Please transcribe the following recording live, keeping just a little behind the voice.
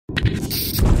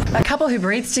A couple who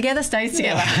breathes together stays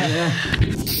together. Yeah.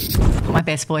 Put my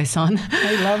best voice on.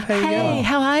 Hey, love, how you going? Hey,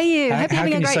 how are you? Hope you're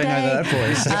having a great day. How can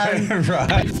you say no to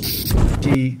that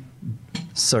voice?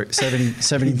 Right.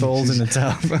 70 balls in the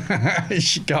tub.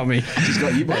 She got me. She's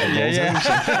got you by the balls,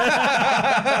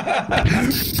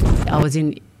 hasn't she? I was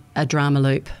in a drama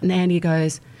loop and Andy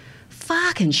goes,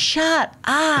 fucking shut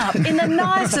up in the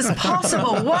nicest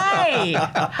possible way.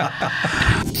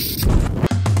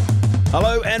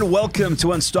 Hello and welcome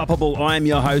to Unstoppable. I'm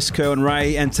your host, Kerwin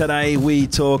Ray, and today we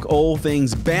talk all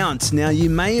things bounce. Now, you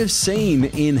may have seen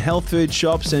in health food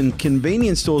shops and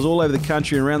convenience stores all over the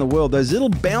country and around the world those little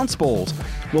bounce balls.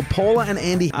 Well, Paula and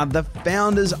Andy are the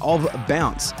founders of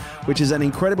Bounce, which is an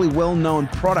incredibly well-known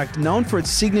product known for its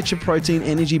signature protein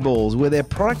energy balls, where their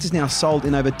product is now sold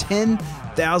in over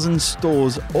 10,000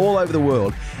 stores all over the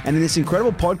world. And in this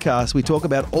incredible podcast, we talk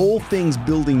about all things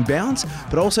building bounce,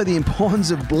 but also the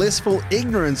importance of blissful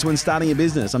ignorance when starting a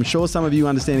business. I'm sure some of you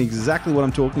understand exactly what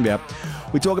I'm talking about.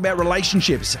 We talk about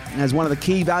relationships as one of the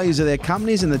key values of their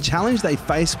companies and the challenge they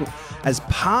face as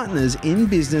partners in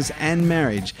business and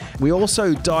marriage. We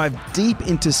also dive deep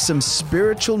into some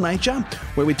spiritual nature,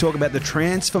 where we talk about the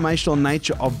transformational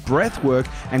nature of breath work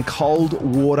and cold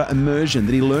water immersion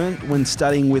that he learned when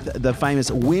studying with the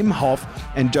famous Wim Hof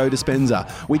and Joe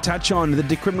Dispenza. We touch on the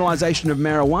decriminalization of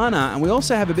marijuana, and we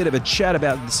also have a bit of a chat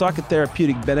about the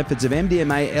psychotherapeutic benefits of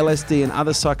MDMA, LSD, and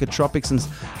other psychotropics and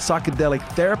psychedelic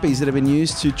therapies that have been used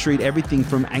to treat everything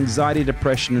from anxiety,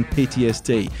 depression, and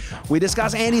PTSD. We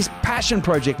discuss Andy's passion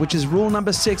project, which is rule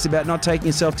number 6 about not taking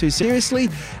yourself too seriously,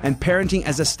 and parenting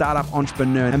as a startup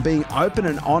entrepreneur, and being open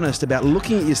and honest about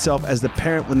looking at yourself as the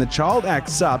parent when the child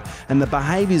acts up, and the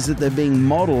behaviors that they're being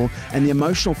modeled, and the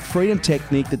emotional freedom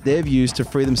technique that they've used to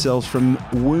free themselves from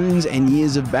wounds and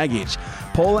years of baggage.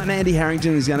 Paula and Andy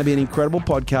Harrington is going to be an incredible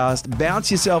podcast.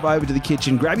 Bounce yourself over to the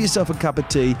kitchen, grab yourself a cup of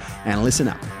tea, and listen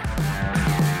up.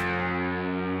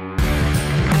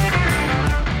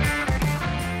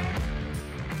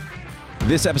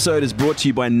 This episode is brought to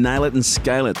you by Nail It and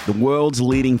Scale It, the world's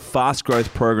leading fast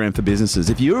growth program for businesses.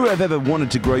 If you have ever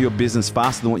wanted to grow your business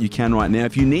faster than what you can right now,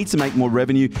 if you need to make more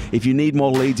revenue, if you need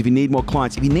more leads, if you need more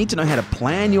clients, if you need to know how to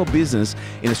plan your business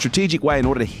in a strategic way in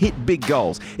order to hit big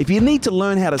goals, if you need to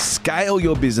learn how to scale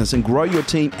your business and grow your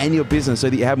team and your business so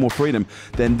that you have more freedom,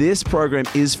 then this program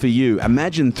is for you.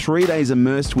 Imagine 3 days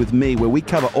immersed with me where we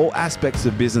cover all aspects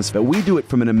of business, but we do it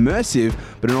from an immersive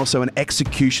but also an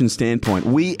execution standpoint.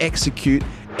 We execute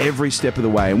every step of the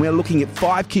way. And we're looking at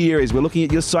 5 key areas. We're looking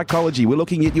at your psychology. We're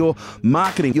looking at your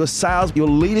marketing, your sales, your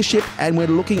leadership, and we're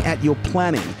looking at your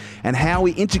planning and how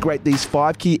we integrate these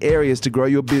 5 key areas to grow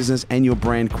your business and your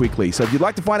brand quickly. So if you'd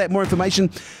like to find out more information,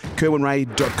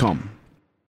 kerwinray.com.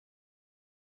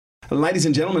 Ladies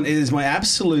and gentlemen, it is my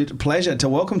absolute pleasure to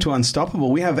welcome to Unstoppable.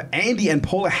 We have Andy and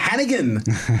Paula Hannagan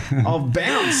of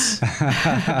Bounce.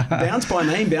 Bounce by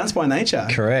name, Bounce by nature.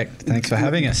 Correct. Thanks for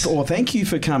having us. Well, thank you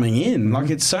for coming in. Like,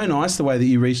 it's so nice the way that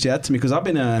you reached out to me, because I've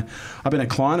been a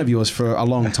client of yours for a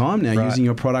long time now, using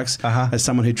your products as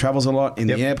someone who travels a lot in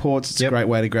the airports. It's a great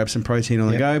way to grab some protein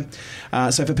on the go.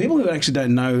 So for people who actually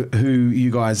don't know who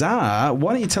you guys are,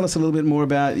 why don't you tell us a little bit more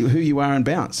about who you are and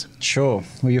Bounce? Sure.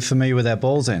 Well, you're familiar with our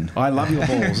balls then? I love your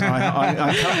balls.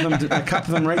 I cup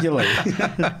them regularly.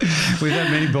 We've had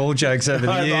many ball jokes over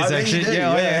the years, actually.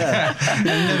 It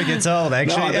never gets old,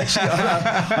 actually. No,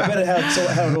 I bet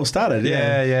how it all started.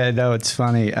 No, it's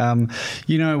funny.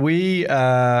 We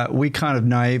kind of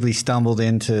naively stumbled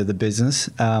into the business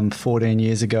 14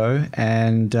 years ago,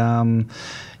 and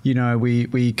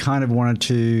we kind of wanted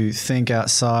to think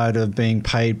outside of being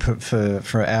paid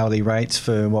for hourly rates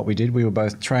for what we did. We were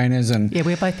both trainers, and we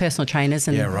were both personal trainers,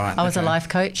 and I was a life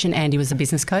coach and Andy was a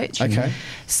business coach. Okay.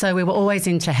 So we were always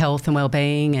into health and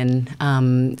well-being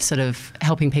and sort of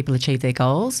helping people achieve their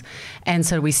goals. And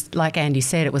so we, like Andy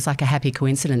said, it was like a happy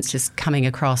coincidence just coming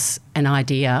across an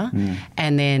idea.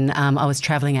 And then I was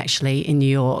traveling actually in New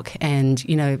York, and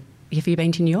have you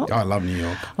been to New York? I love New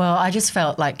York. Well, I just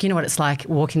felt like, what it's like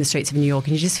walking the streets of New York,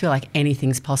 and you just feel like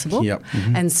anything's possible. Yep.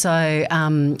 Mm-hmm. And so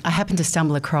I happened to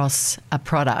stumble across a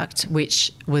product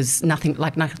which was nothing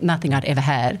I'd ever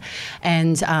had.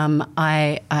 And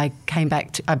I came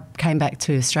back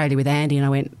to Australia with Andy, and I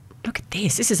went, look at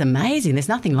this. This is amazing. There's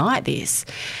nothing like this.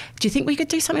 Do you think we could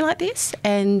do something like this?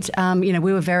 And,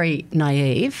 we were very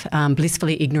naive,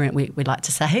 blissfully ignorant, we'd like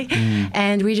to say.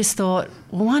 And we just thought,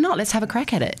 well, why not? Let's have a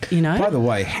crack at it, By the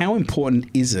way, how important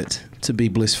is it to be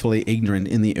blissfully ignorant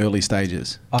in the early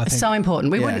stages? So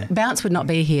important. Bounce would not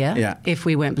be here if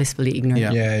we weren't blissfully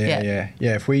ignorant. Yeah.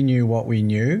 If we knew what we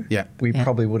knew, we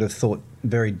probably would have thought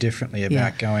very differently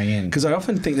about going in. Because I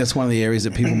often think that's one of the areas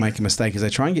that people make a mistake is they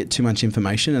try and get too much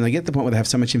information, and they get to the point where they have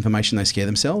so much information they scare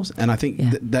themselves. And I think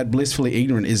that blissfully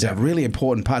ignorant is a really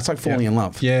important part. It's like falling in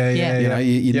love. Yeah. You know,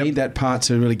 you need that part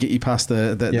to really get you past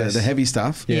the heavy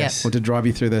stuff, or to drive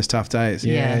you through those tough days.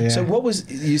 So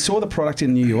you saw the product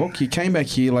in New York, you came back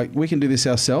here like, we can do this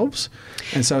ourselves,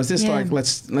 and so is this like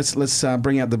let's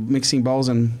bring out the mixing bowls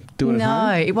and do it at home?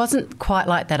 No, it wasn't quite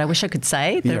like that. I wish I could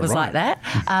say that it was like that,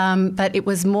 but it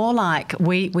was more like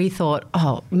we thought,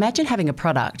 imagine having a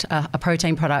product, a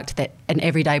protein product, an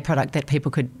everyday product that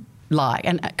people could like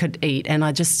and could eat. And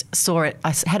I just saw it.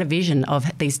 I had a vision of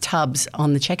these tubs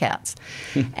on the checkouts,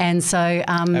 and so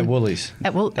at Woolies.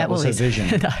 That was Woolies. her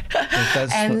vision.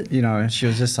 And she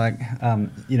was just like,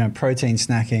 protein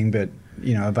snacking, but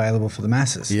available for the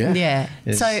masses. Yeah.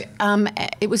 So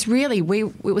it was really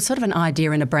it was sort of an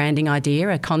idea and a branding idea,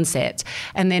 a concept,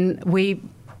 and then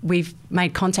we've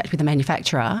made contact with the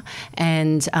manufacturer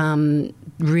and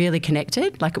really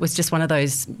connected. Like, it was just one of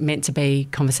those meant to be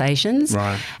conversations.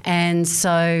 Right. And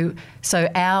so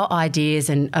our ideas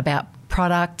and about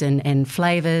product and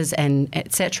flavours and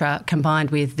etc.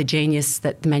 combined with the genius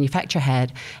that the manufacturer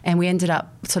had, and we ended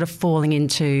up sort of falling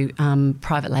into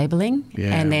private labelling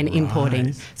and then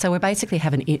importing. So we basically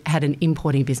had an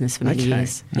importing business for many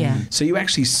years. Yeah. So you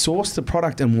actually sourced the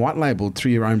product and white labelled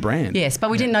through your own brand? Yes, but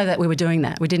we didn't know that we were doing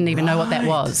that. We didn't even know what that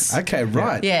was. Okay,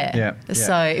 right. Yeah.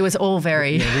 So it was all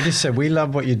very... Yeah, we just said, we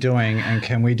love what you're doing, and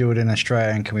can we do it in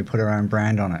Australia, and can we put our own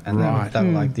brand on it? And that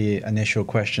were like the initial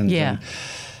questions. Yeah. And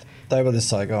they were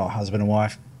just like, husband and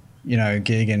wife,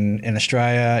 gig in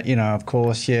Australia, of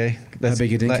course, How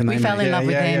big a dink can they fell in love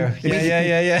with them.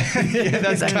 Yeah,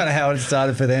 that's kind of how it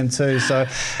started for them too. So,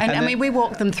 and we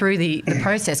walked them through the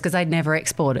process because they'd never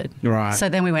exported. Right. So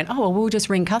then we went, we'll just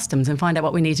ring customs and find out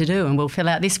what we need to do, and we'll fill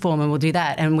out this form and we'll do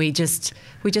that, and it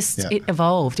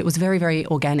evolved. It was very, very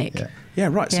organic. Yeah,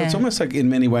 right. So it's almost like, in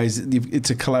many ways, it's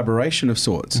a collaboration of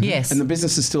sorts. Yes. And the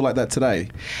business is still like that today?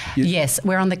 Yes,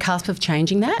 we're on the cusp of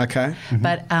changing that. Okay.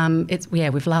 But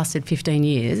we've lasted 15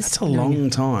 years. That's a long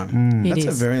time. That's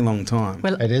a very long time.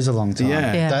 Well, it is a long time.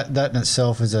 Yeah. That in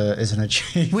itself is an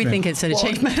achievement. We think it's an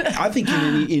achievement. I think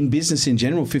in business in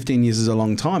general, 15 years is a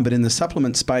long time, but in the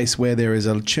supplement space where there is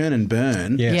a churn and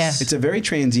burn, it's a very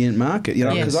transient market.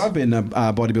 Because I've been a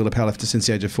bodybuilder powerlifter since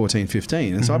the age of 14,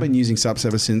 15, and so I've been using subs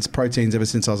ever since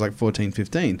I was like 14,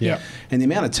 15. Yeah. And the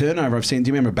amount of turnover I've seen, do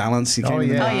you remember Balance? You came in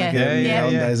the market,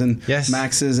 days and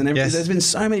Maxes and everything. There's been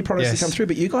so many products that come through,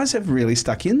 but you guys have really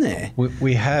stuck in there.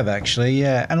 We have actually,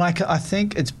 yeah. And I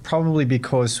think it's probably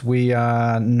because we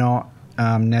are not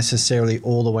necessarily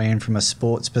all the way in from a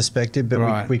sports perspective,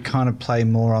 but we kind of play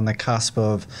more on the cusp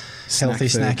of healthy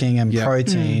snacking and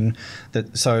protein.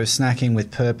 So snacking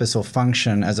with purpose or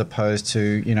function, as opposed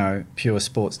to pure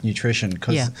sports nutrition.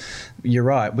 Because you're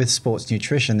right, with sports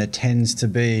nutrition there tends to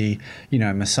be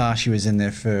Masashi was in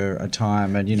there for a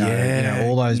time, and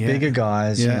all those bigger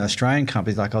guys, Australian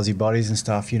companies like Aussie Bodies and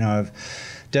stuff, have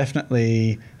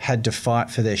definitely had to fight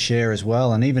for their share as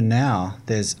well. And even now,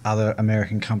 there's other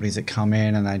American companies that come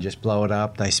in and they just blow it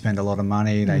up. They spend a lot of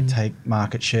money. They take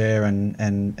market share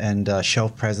and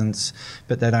shelf presence,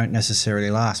 but they don't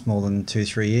necessarily last more than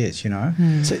 2-3 years.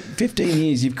 So 15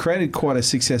 years, you've created quite a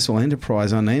successful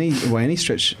enterprise on any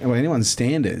stretch, or anyone's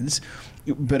standards.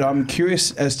 But I'm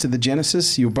curious as to the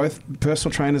genesis. You're both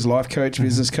personal trainers, life coach,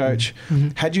 business coach.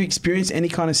 Had you experienced any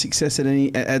kind of success at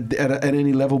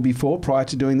any level before, prior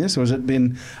to doing this, or has it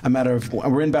been a matter of,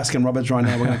 we're in Baskin Robbins right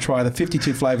now, we're going to try the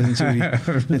 52 flavours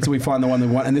until we find the one that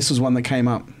we want, and this was one that came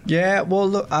up? Yeah, well,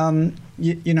 look, and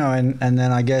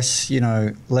then I guess,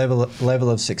 level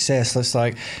of success. It's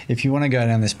like, if you want to go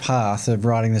down this path of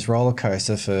riding this roller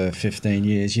coaster for 15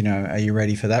 years, are you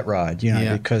ready for that ride?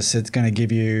 Because it's going to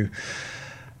give you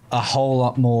a whole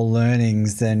lot more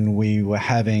learnings than we were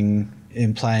having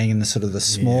in playing in the sort of the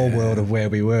small world of where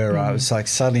we were, right? It's like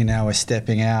suddenly now we're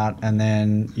stepping out, and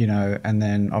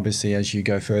then obviously as you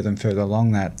go further and further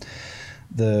along that,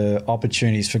 the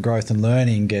opportunities for growth and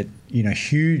learning get,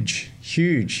 huge,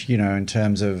 in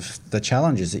terms of the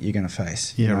challenges that you're going to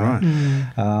face. Yeah, right.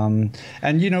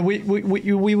 And,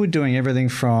 we were doing everything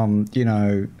from,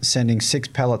 sending 6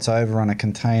 pallets over on a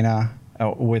container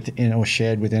or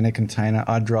shared within a container.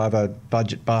 I'd drive a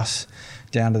budget bus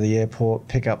down to the airport,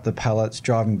 pick up the pallets,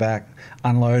 drive them back,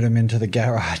 unload them into the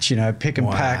garage, pick and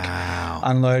pack,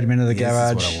 unload them into the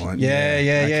garage. This is what I want.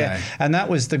 Yeah. And that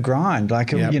was the grind.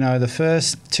 Like, the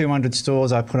first 200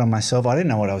 stores I put on myself, I didn't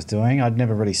know what I was doing. I'd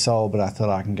never really sold, but I thought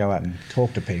I can go out and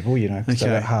talk to people, because I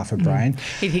got half a brain.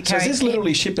 So is this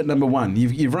literally shipment number one?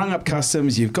 You've rung up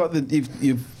customs, you've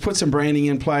put some branding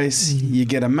in place, you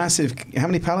get a massive, how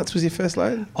many pallets was your first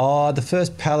load? Oh, the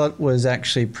first pallet was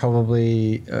actually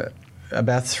probably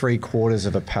about 3/4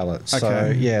 of a pallet.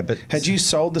 So, but... Had you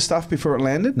sold the stuff before it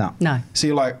landed? No. So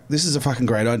you're like, this is a fucking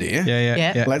great idea.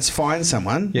 Yeah. Let's find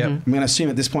someone. Yep. I'm going to assume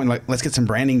at this point, like, let's get some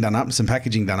branding done up, some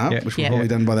packaging done up, which was probably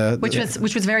done by the...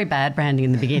 Which was very bad branding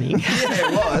in the beginning. Yeah,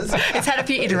 it was. It's had a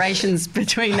few iterations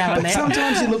between now and then.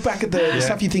 Sometimes you look back at the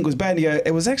stuff you think was bad and you go,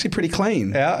 it was actually pretty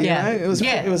clean.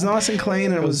 It was nice and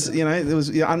clean, and it was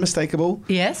unmistakable.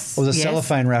 Yes. It was a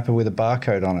cellophane wrapper with a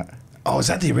barcode on it. Oh, is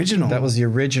that the original? That was the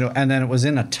original. And then it was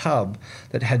in a tub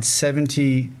that had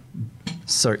 70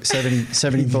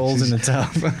 balls in the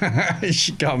tub.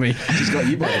 She got me. She's got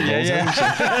you by the balls, hasn't she?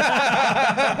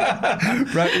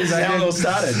 Right, that's how it all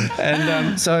started.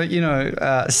 And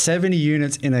 70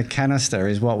 units in a canister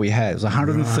is what we had. It was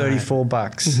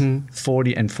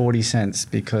 $134, 40 cents,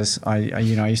 because I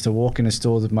used to walk into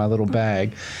stores with my little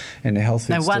bag in the health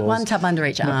food stores. One tub under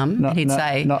each arm, and he'd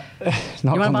say, you want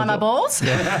to buy my balls?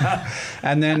 Yeah.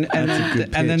 and then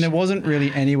there wasn't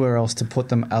really anywhere else to put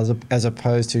them as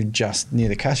opposed to just near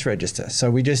the cash register.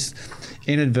 So we just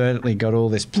inadvertently got all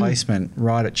this placement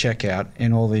right at checkout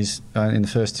in all these in the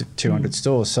first 200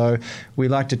 stores. So we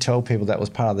like to tell people that was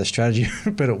part of the strategy,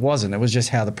 but it wasn't. It was just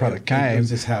how the product came. It was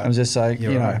just like,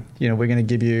 we're going to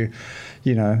give you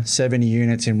 70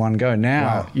 units in one go.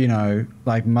 Now,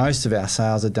 like most of our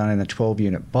sales are done in a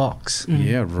 12-unit box.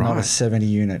 Yeah, right. Not a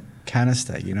 70-unit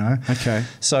canister, Okay.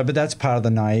 So, but that's part of the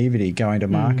naivety going to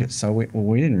market. So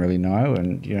we didn't really know,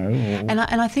 and And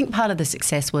I think part of the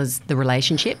success was the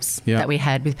relationships that we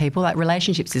had with people. Like,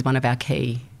 relationships is one of our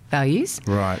key values.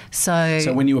 Right.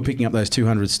 So when you were picking up those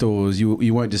 200 stores,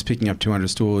 you weren't just picking up 200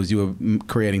 stores, you were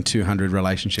creating 200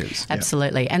 relationships.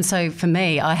 Absolutely. And so for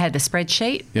me, I had a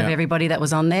spreadsheet of everybody that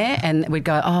was on there, and we'd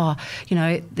go,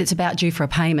 it's about due for a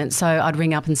payment. So I'd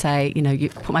ring up and say, you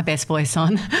put my best voice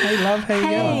on. Hey, love, how you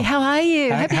going? Hey, how are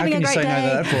you? Hope you're having a great day.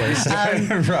 How can you say no to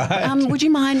that voice? Right. Would you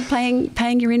mind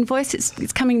paying your invoice?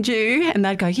 It's coming due. And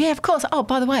they'd go, yeah, of course. Oh,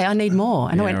 by the way, I need more.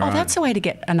 And I went, that's a way to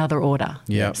get another order.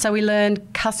 Yeah. So we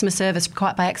learned customer service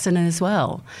quite by accident as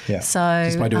well. Yeah. So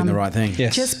just by doing the right thing.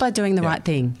 Yes. Just by doing the right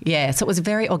thing. Yeah. So it was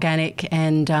very organic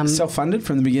and self-funded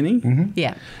from the beginning. Mm-hmm.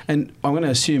 Yeah. And I'm going to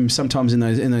assume sometimes in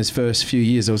those first few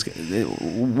years,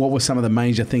 what were some of the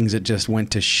major things that just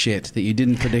went to shit that you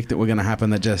didn't predict that were going to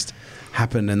happen, that just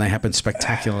happened, and they happened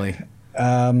spectacularly?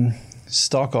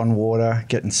 Stock on water,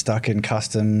 getting stuck in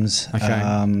customs.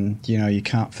 Okay. You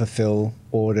can't fulfill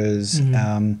orders.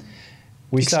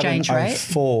 We Exchange started in rate?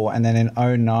 04, and then in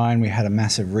 09 we had a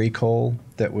massive recall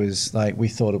that was like, we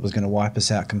thought it was going to wipe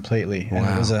us out completely. Wow. And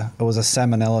it was a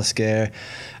salmonella scare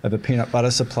of a peanut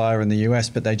butter supplier in the US,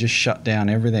 but they just shut down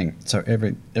everything. So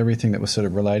everything that was sort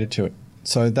of related to it.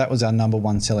 So that was our number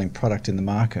one selling product in the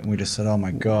market, and we just said, oh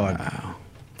my God. Wow.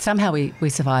 Somehow we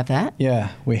survived that.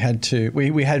 Yeah, we had to.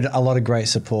 We had a lot of great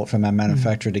support from our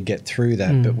manufacturer to get through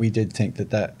that, but we did think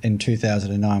that in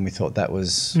 2009 we thought that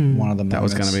was one of the moments. That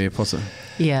was going to be a possible.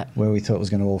 Yeah. Where we thought it was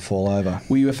going to all fall over.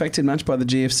 Were you affected much by the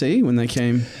GFC when they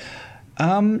came?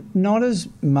 Not as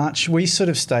much. We sort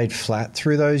of stayed flat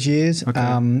through those years,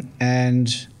 Okay.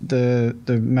 and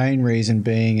the main reason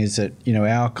being is that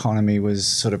our economy was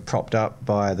sort of propped up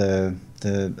by the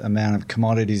amount of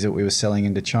commodities that we were selling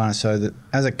into China, so that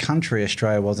as a country,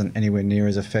 Australia wasn't anywhere near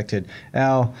as affected.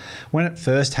 When it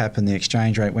first happened, the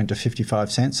exchange rate went to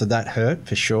 55 cents, so that hurt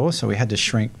for sure. So we had to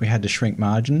shrink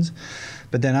margins.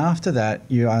 But then after that,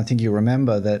 I think you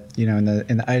remember that in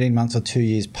the 18 months or 2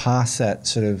 years past that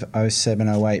sort of 07,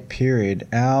 08 period,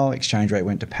 our exchange rate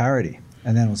went to parity.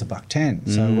 And then it was $1.10.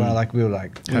 So we were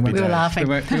laughing.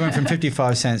 We went from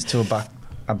 55 cents to a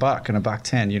buck and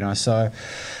 $1.10, so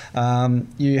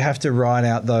you have to ride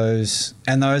out those,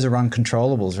 and those are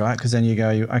uncontrollables, right? Because then you go,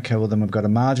 okay, well then we've got a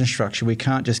margin structure. We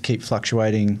can't just keep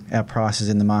fluctuating our prices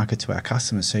in the market to our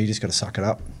customers, so you just got to suck it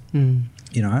up,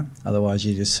 otherwise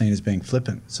you're just seen as being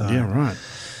flippant. So yeah, right.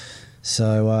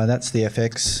 So that's the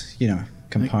FX,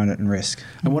 component and risk.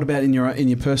 And what about in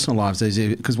your personal lives?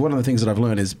 Because one of the things that I've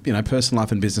learned is, personal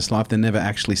life and business life, they're never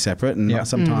actually separate. And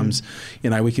sometimes,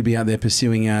 we could be out there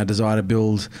pursuing our desire to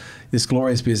build this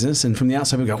glorious business, and from the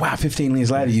outside we go, wow, 15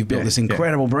 years later you've built this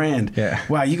incredible brand. Yeah.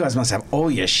 Wow, you guys must have all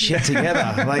your shit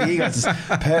together. Like, you guys,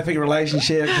 perfect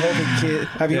relationship, perfect kid.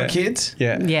 Have you got kids?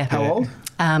 Yeah. How old?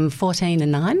 14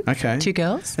 and 9. Okay. 2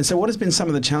 girls. And so what has been some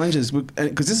of the challenges?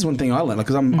 Because this is one thing I learned,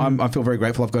 because I feel very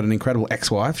grateful. I've got an incredible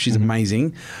ex-wife. She's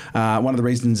amazing. One of the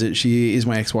reasons that she is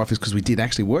my ex-wife is because we did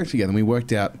actually work together, and we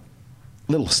worked out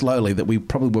a little slowly that we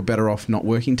probably were better off not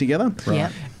working together. Right.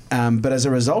 Yep. But as a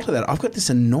result of that, I've got this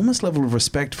enormous level of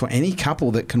respect for any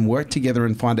couple that can work together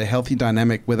and find a healthy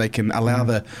dynamic where they can allow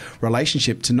the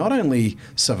relationship to not only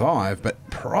survive but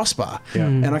prosper. Yeah.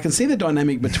 And I can see the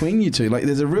dynamic between you two. Like,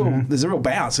 there's a real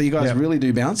bounce. So you guys really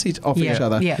do bounce off each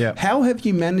other. Yeah. Yeah. How have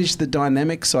you managed the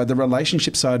dynamic side, the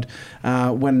relationship side,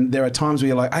 when there are times where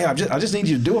you're like, hey, I just need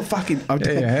you to do a fucking... I've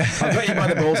got you by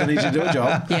the balls. I need you to do a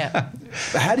job. Yeah.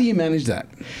 How do you manage that?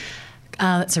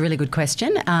 That's a really good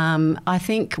question. I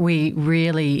think we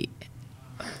really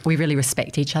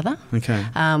respect each other. Okay.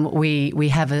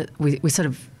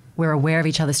 We're aware of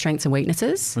each other's strengths and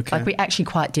weaknesses. Okay. Like, we're actually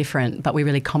quite different, but we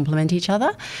really complement each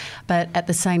other. But at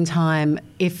the same time,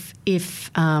 if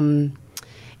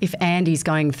Andy's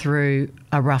going through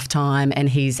a rough time and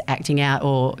he's acting out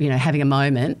or having a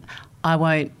moment,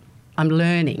 I'm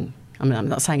learning. I'm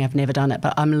not saying I've never done it,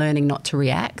 but I'm learning not to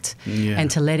react and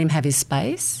to let him have his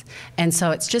space. And so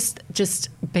it's just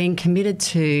being committed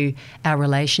to our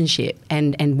relationship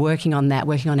and working on that,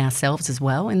 working on ourselves as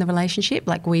well in the relationship.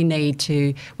 Like, we need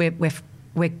to,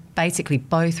 we're basically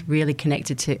both really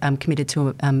committed to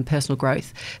personal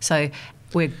growth. So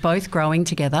we're both growing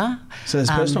together. So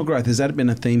there's personal growth. Has that been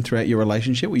a theme throughout your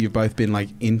relationship, where you've both been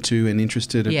into and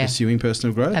interested in pursuing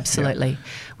personal growth? Absolutely.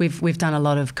 Yeah. We've done a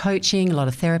lot of coaching, a lot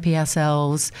of therapy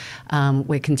ourselves.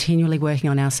 We're continually working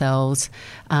on ourselves.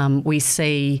 We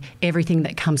see everything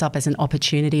that comes up as an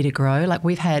opportunity to grow. Like,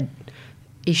 we've had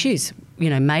issues,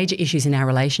 major issues in our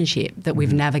relationship that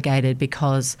we've navigated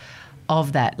because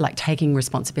of that, like taking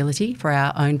responsibility for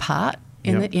our own part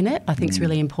in it, I think is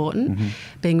really important.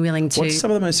 Being willing to... What's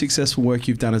some of the most successful work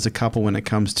you've done as a couple when it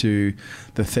comes to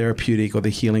the therapeutic or the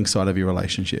healing side of your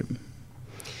relationship?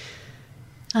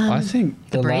 I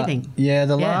think the breathing.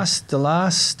 Last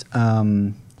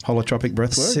holotropic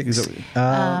breath work?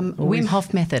 Wim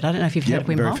Hof method. I don't know if you've heard of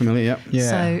Wim Hof. Very familiar,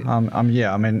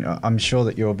 Yeah. I'm sure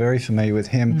that you're very familiar with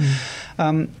him.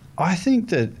 I think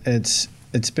that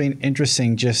it's been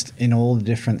interesting just in all the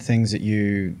different things that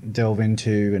you delve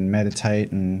into and meditate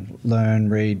and learn,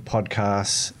 read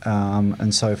podcasts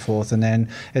and so forth. And then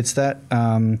it's that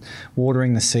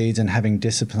watering the seeds and having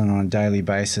discipline on a daily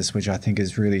basis, which I think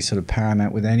is really sort of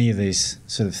paramount with any of these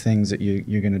sort of things that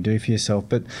you're going to do for yourself.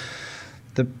 But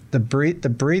the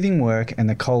breathing work and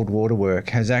the cold water work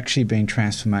has actually been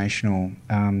transformational,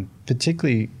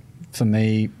 particularly for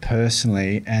me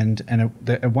personally. And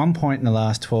at one point in the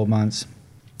last 12 months,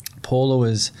 Paula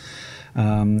was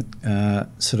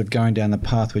sort of going down the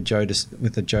path with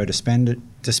the Joe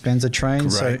Dispenza train.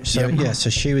 Great. So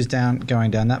she was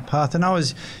going down that path, and I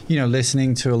was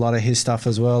listening to a lot of his stuff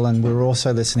as well, and we were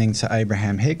also listening to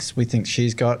Abraham Hicks. We think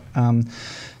she's got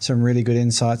some really good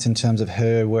insights in terms of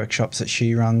her workshops that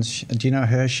she runs. Do you know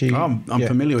her? I'm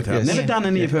familiar with her. I've never done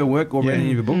any of her work or read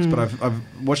any of her books, but I've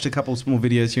watched a couple of small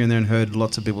videos here and there and heard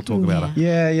lots of people talk about her.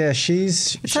 Yeah.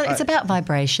 It's about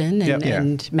vibration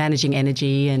and managing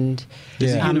energy and...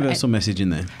 There's a universal message in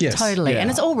there. Yes. Totally. Yeah. And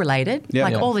it's all related.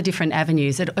 All the different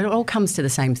avenues, it all comes to the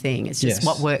same thing. It's just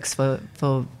what works for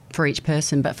each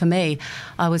person. But for me,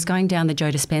 I was going down the Joe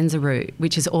Dispenza route,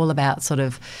 which is all about sort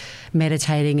of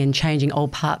meditating and changing all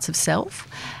parts of self.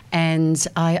 And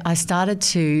I started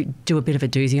to do a bit of a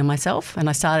doozy on myself, and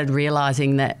I started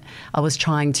realising that I was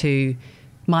trying to,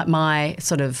 my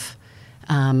sort of,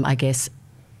 I guess,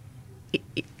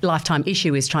 lifetime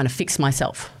issue is trying to fix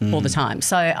myself all the time.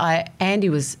 So Andy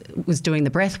was doing the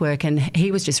breath work, and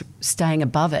he was just staying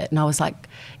above it, and I was like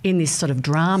in this sort of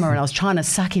drama, and I was trying to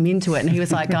suck him into it, and he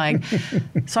was like going,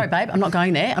 sorry babe, I'm not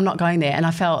going there, and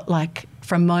I felt like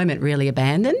for a moment really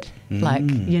abandoned, like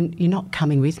you're not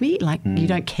coming with me, like you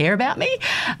don't care about me.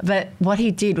 But what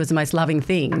he did was the most loving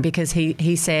thing, because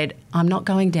he said, I'm not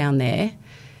going down there.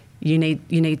 You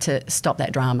need to stop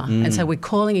that drama. And so we're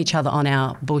calling each other on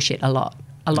our bullshit a lot.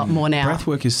 a lot more now. Breath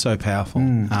work is so powerful.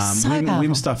 So Wim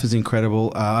powerful. stuff is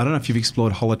incredible. I don't know if you've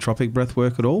explored holotropic breath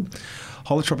work at all.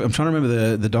 Holotropic, I'm trying to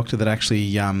remember the doctor that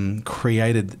actually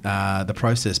created the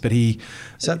process, but he...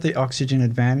 Is that the Oxygen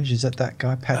Advantage? Is that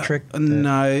guy, Patrick?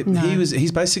 No.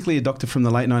 He's basically a doctor from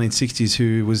the late 1960s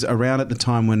who was around at the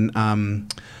time when...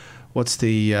 what's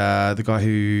the guy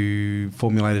who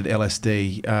formulated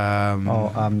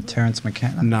LSD? Terence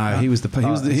McKenna. No, he was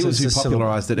who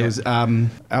popularised it. It was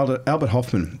Albert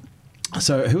Hoffman.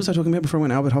 So who was I talking about before I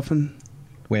went Albert Hoffman?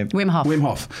 Wim Hof. Wim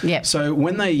Hof. Yeah. So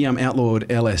when they outlawed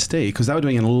LSD, because they were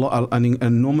doing an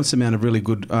enormous amount of really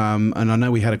good, and I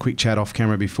know we had a quick chat off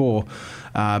camera before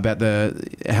about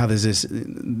how there's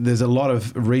a lot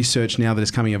of research now that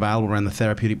is coming available around the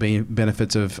therapeutic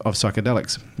benefits of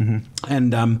psychedelics. Mm-hmm.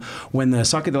 And when the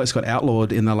psychedelics got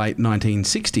outlawed in the late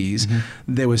 1960s,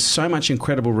 there was so much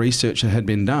incredible research that had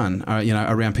been done,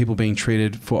 around people being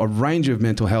treated for a range of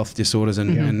mental health disorders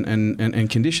and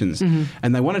conditions. Mm-hmm.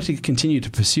 And they wanted to continue to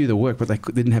pursue the work, but they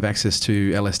didn't have access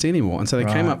to LSD anymore. And so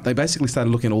they basically started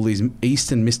looking at all these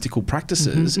Eastern mystical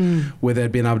practices where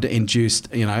they'd been able to induce,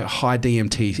 high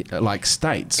DMT-like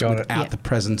states without the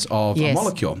presence of a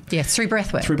molecule. Yes, through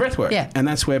breathwork. Yeah. And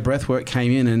that's where breathwork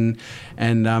came in.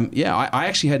 I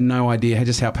actually had no idea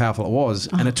just how powerful it was.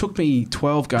 And it took me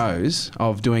 12 goes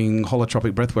of doing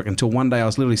holotropic breathwork until one day I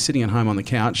was literally sitting at home on the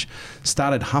couch,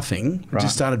 started huffing,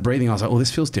 just started breathing. I was like, this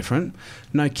feels different.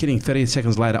 No kidding. 30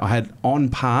 seconds later, I had on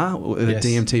par with a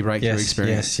DMT breakthrough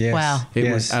experience. Yes. Wow. It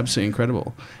was absolutely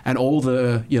incredible. And all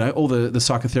the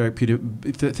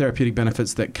psychotherapeutic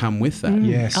benefits that come with that.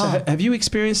 Yes. So have you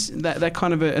experienced that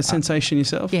kind of a sensation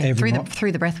yourself? Yeah, through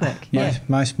the breathwork. Yeah.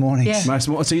 Most mornings. Yeah.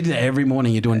 So you do that every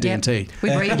morning, you're doing DMT.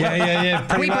 We breathe.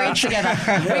 We breathe together.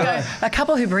 We go, a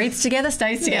couple who breathes together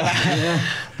stays together. Yeah.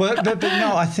 But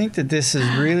no, I think that this is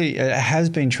really, it has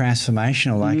been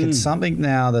transformational. Like it's something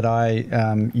now that I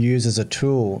use as a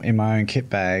tool in my own kit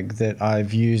bag that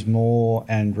I've used more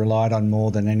and relied on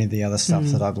more than any of the other stuff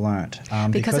that I've learnt.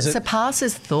 Because it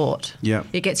surpasses thought. Yeah.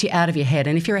 It gets you out of your head.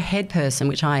 And if you're a head person,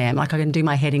 which I am, like I can do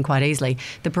my head in quite easily,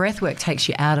 the breath work takes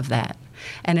you out of that.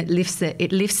 And it lifts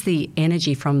the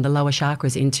energy from the lower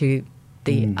chakras into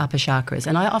the upper chakras.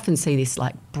 And I often see this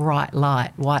like bright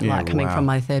light, white light coming from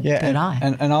my third eye.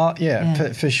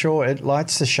 And for sure, it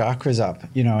lights the chakras up,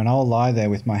 and I'll lie there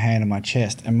with my hand on my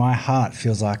chest and my heart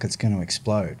feels like it's going to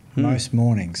explode most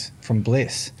mornings from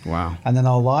bliss. Wow. And then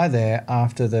I'll lie there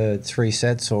after the 3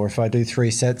 sets, or if I do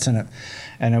 3 sets and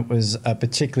it was a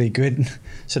particularly good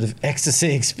sort of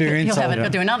ecstasy experience. You'll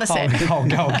do another set. I'll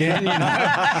go again,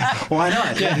 Why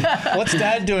not? Yeah. What's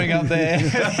Dad doing up there?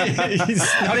 He's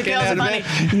knocking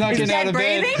out of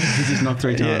bed. He's just knocked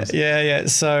 3 times. Yeah.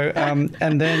 So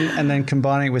and then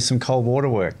combining it with some cold water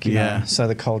work. So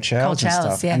the cold showers and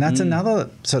stuff. Yeah. And that's another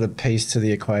sort of piece to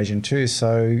the equation too.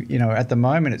 So at the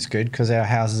moment it's good because our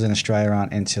houses in Australia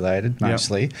aren't insulated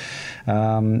mostly,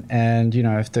 and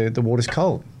if the water's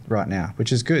cold right now,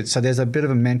 which is good. So there's a bit of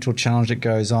a mental challenge that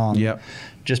goes on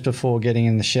just before getting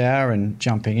in the shower and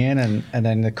jumping in and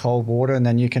then the cold water, and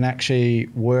then you can actually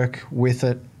work with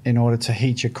it in order to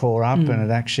heat your core up and it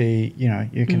actually,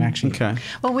 you can actually... Okay.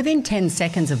 Well, within 10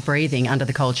 seconds of breathing under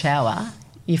the cold shower,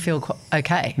 you feel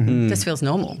okay. Just feels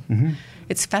normal.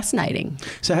 It's fascinating.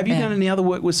 So have you done any other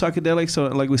work with psychedelics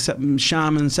or like with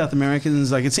shamans, South Americans?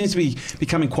 Like it seems to be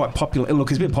becoming quite popular.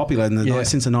 Look, it's been popular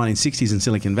since the 1960s in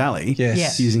Silicon Valley.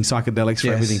 Yes. Using psychedelics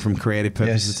for everything from creative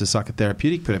purposes to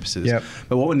psychotherapeutic purposes. Yep.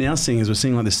 But what we're now seeing is we're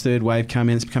seeing like this third wave come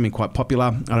in. It's becoming quite popular.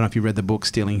 I don't know if you read the book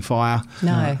Stealing Fire.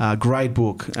 No. Great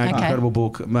book. Incredible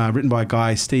book. Written by a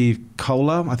guy, Steve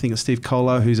Kohler. I think it's Steve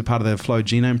Kohler, who's a part of the Flow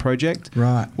Genome Project.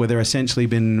 Right. Where they're essentially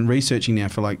been researching now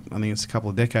for I think it's a couple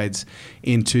of decades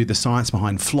into the science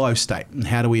behind flow state and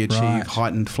how do we achieve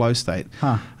heightened flow state.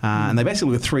 And they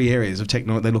basically look at 3 areas of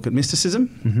technology. They look at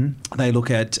mysticism. They look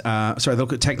at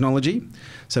technology.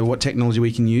 So what technology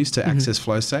we can use to access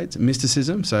flow states.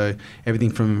 Mysticism, so everything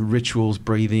from rituals,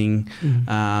 breathing,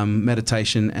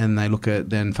 meditation, and they look at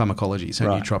then pharmacology, so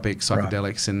nootropics,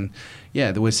 psychedelics, and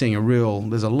we're seeing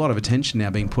there's a lot of attention now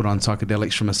being put on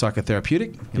psychedelics from a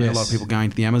psychotherapeutic. A lot of people going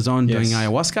to the Amazon doing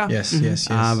ayahuasca. Yes.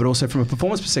 But also from a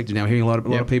performance perspective now, we're hearing a lot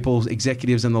of people,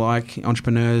 executives and the like,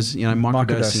 entrepreneurs,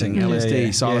 microdosing, LSD,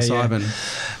 psilocybin.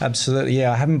 Absolutely,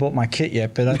 I haven't bought my kit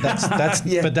yet, but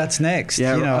that's next.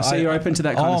 So you're open to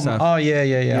that kind of stuff.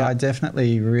 Yeah. I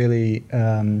definitely really.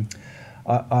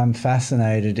 I'm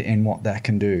fascinated in what that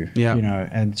can do,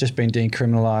 and just been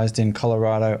decriminalised in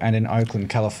Colorado and in Oakland,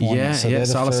 California.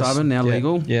 Psilocybin now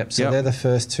legal. So they're the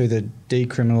first 2 to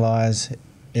decriminalise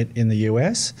it in the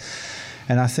US.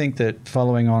 And I think that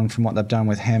following on from what they've done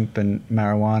with hemp and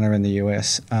marijuana in the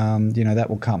US, that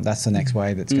will come. That's the next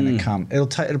wave that's going to come. It'll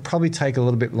probably take a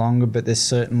little bit longer, but there's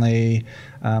certainly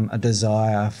a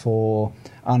desire for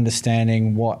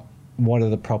understanding what are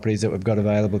the properties that we've got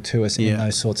available to us in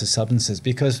those sorts of substances.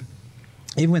 Because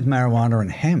even with marijuana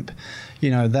and hemp,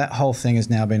 that whole thing has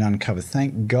now been uncovered.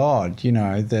 Thank God,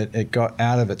 that it got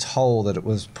out of its hole that it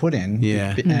was put in.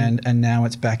 Yeah. And now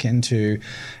it's back into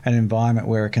an environment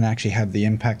where it can actually have the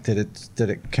impact that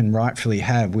it can rightfully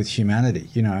have with humanity,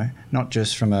 not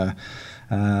just from a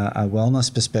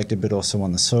wellness perspective, but also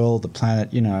on the soil, the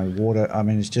planet, water. I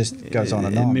mean, it just goes on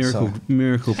and on.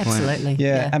 Miracle plant. Absolutely.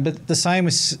 Yeah. But the same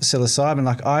with psilocybin.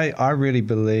 Like I really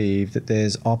believe that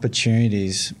there's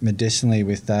opportunities medicinally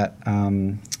with that,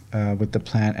 with the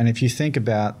plant. And if you think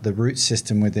about the root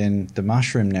system within the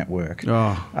mushroom network,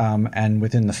 and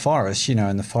within the forest,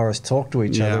 and the forest talk to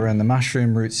each other, and the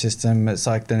mushroom root system, it's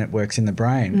like then it works in the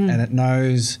brain, and it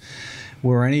knows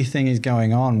where anything is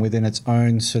going on within its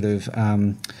own sort of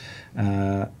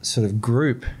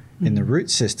group in the root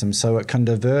system, so it can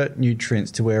divert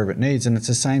nutrients to wherever it needs. And it's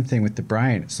the same thing with the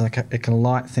brain. It's like it can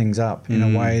light things up in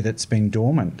a way that's been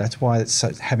dormant. That's why it's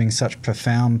having such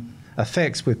profound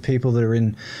effects with people that are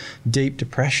in deep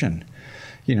depression.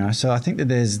 So I think that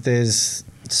there's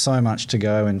so much to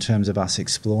go in terms of us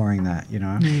exploring that,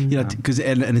 because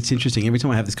and it's interesting. Every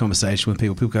time I have this conversation with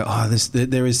people go,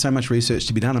 there is so much research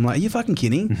to be done. I'm like, are you fucking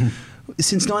kidding? Mm-hmm.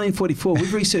 Since 1944,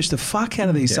 we've researched the fuck out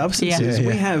of these substances.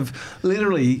 We have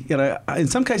literally, in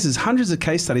some cases, hundreds of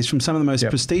case studies from some of the most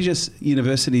prestigious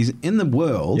universities in the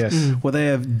world where they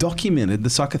have documented the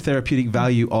psychotherapeutic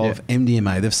value of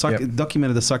MDMA. They've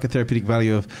documented the psychotherapeutic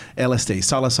value of LSD,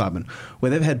 psilocybin, where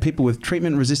they've had people with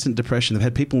treatment-resistant depression. They've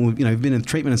had people who've been in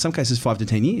treatment in some cases 5 to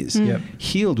 10 years,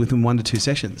 healed within 1 to 2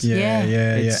 sessions.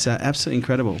 It's absolutely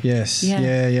incredible. Yes.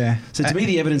 So to me,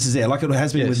 the evidence is there, like it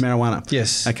has been with marijuana.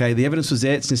 Yes. Okay, the evidence was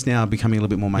there. It's just now becoming a little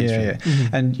bit more mainstream.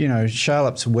 And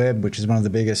Charlotte's Web, which is one of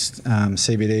the biggest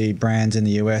CBD brands in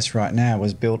the US right now,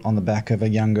 was built on the back of a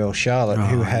young girl, Charlotte,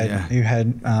 who had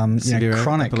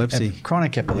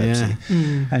chronic epilepsy,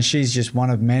 and she's just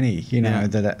one of many,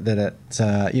 that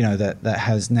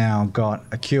has now got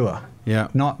a cure. Yeah.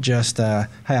 Not just hey,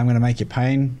 I'm going to make your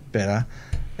pain better.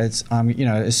 It's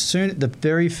as soon the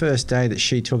very first day that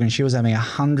she took, and she was having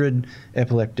 100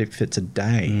 epileptic fits a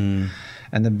day.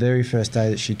 And the very first day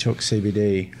that she took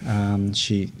CBD,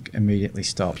 she immediately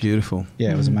stopped. Beautiful.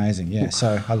 Yeah, it was amazing. Yeah.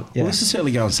 Well, this is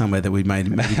certainly going somewhere that we maybe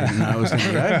didn't know it was going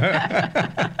to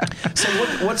go. So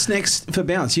what's next for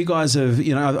Bounce? You guys have,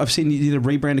 I've seen you did a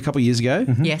rebrand a couple of years ago.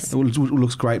 Mm-hmm. Yes. It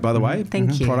looks great, by the way.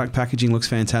 Thank you. Product packaging looks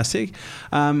fantastic.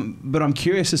 But I'm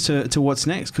curious as to what's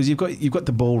next, because you've got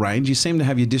the ball range. You seem to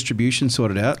have your distribution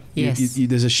sorted out. Yes.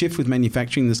 There's a shift with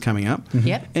manufacturing that's coming up. Mm-hmm.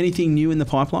 Yep. Anything new in the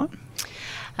pipeline?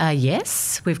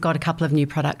 Yes, we've got a couple of new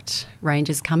product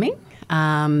ranges coming.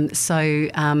 They're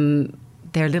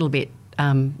a little bit,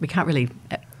 we can't really,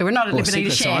 we're not at liberty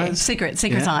to share. Secret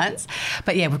science.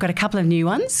 But we've got a couple of new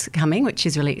ones coming, which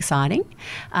is really exciting.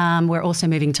 We're also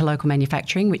moving to local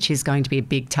manufacturing, which is going to be a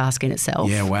big task in itself.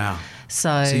 Yeah, wow.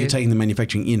 So you're taking the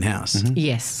manufacturing in-house? Mm-hmm.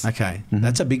 Yes. Okay. Mm-hmm.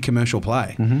 That's a big commercial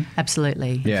play. Mm-hmm.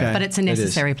 Absolutely. Yeah. Okay. But it's a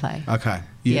necessary play. Okay.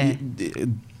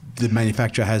 The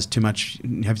manufacturer has too much.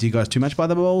 Have you guys too much by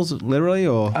the balls, literally,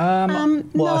 or? I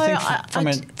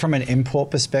think from an import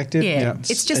perspective,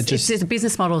 it's the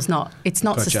business model is not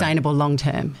sustainable long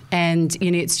term, and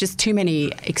it's just too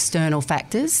many external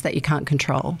factors that you can't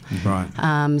control.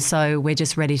 Right. So we're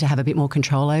just ready to have a bit more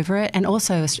control over it, and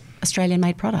also Australian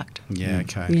made product. Yeah.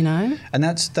 Okay. And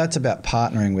that's about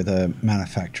partnering with a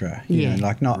manufacturer.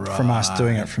 Not from us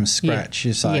doing it from scratch.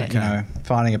 It's like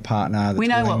finding a partner. That's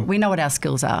we know what our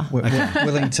skills are. We're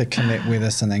willing to commit with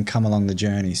us and then come along the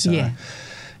journey. So,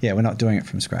 we're not doing it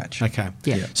from scratch. Okay.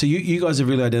 Yeah. So you guys have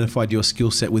really identified your skill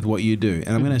set with what you do.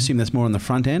 And I'm going to assume that's more on the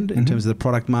front end in terms of the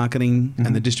product marketing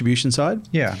and the distribution side?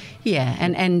 Yeah. Yeah,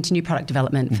 and new product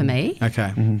development for me.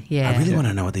 Okay. Mm-hmm. Yeah. I really want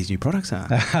to know what these new products are.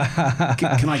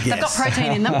 Can I guess? They've got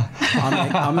protein in them.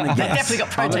 I'm going to guess. They've definitely got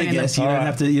protein in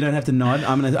them. You don't have to nod.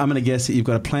 I'm going to guess that you've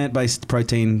got a plant-based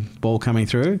protein ball coming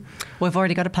through. We've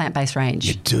already got a plant-based range.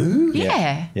 You do?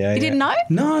 Yeah. You didn't know?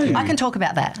 No. I can talk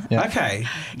about that. Yeah. Okay.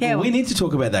 Yeah. Well, we need to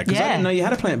talk about that because I didn't know you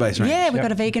had a plant-based range. Yeah, we've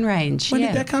got a vegan range. When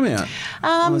did that come out?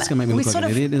 That's going to make me look like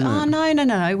an idiot, isn't it? Oh,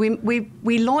 no.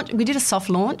 We launched. We did a soft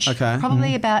launch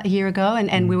probably about a year ago,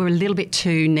 and we were a little bit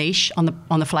too niche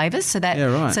on the flavours. So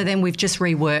then we've just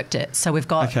reworked it. So we've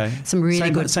got some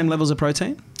really good... Same levels of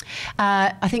protein?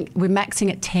 I think we're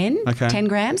maxing at 10, Okay. 10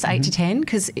 grams, 8 to 10,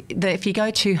 because if you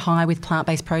go too high with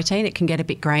plant-based protein, it can get a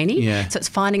bit grainy. Yeah. So it's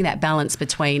finding that balance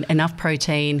between enough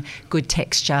protein, good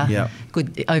texture, Yep.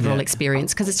 good overall Yeah.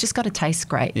 experience, because it's just got to taste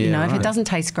great. Yeah, you know, if right. it doesn't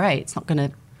taste great, it's not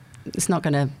going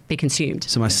to be consumed.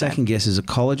 So my second guess is a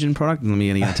collagen product. Let me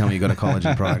going to tell me you've got a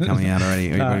collagen product coming out already.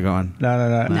 Have you got it going?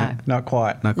 No, not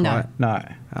quite. Not quite. No.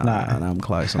 No, I'm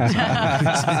close. I'm sorry.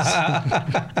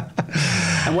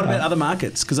 And what about other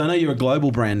markets? Because I know you're a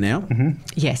global brand now.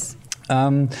 Yes.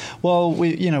 Well,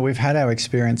 we've had our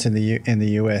experience in the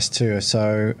US too.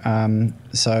 So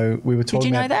we were talking. Did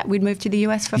you know about, that we'd moved to the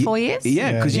US for 4 years?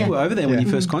 Yeah, because you were over there when you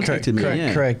first contacted me.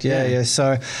 Correct. Yeah.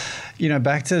 So,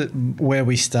 back to where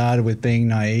we started with being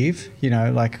naive.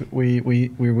 Like we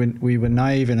were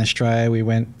naive in Australia. We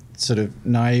went sort of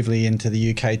naively into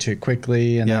the UK too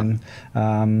quickly, and then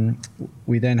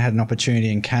we then had an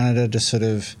opportunity in Canada to sort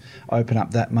of open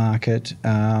up that market.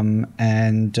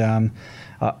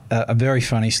 A very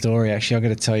funny story, actually. I've got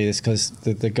to tell you this because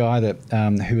the guy that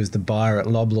who was the buyer at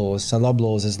Loblaws. So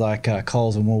Loblaws is like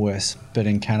Coles and Woolworths, but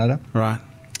in Canada. Right.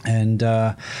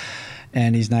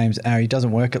 And his name's Aaron. He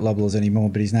doesn't work at Loblaws anymore,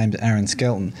 but his name's Aaron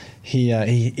Skelton. He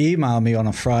emailed me on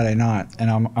a Friday night, and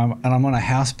I'm on a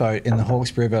houseboat in the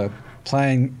Hawkes River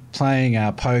playing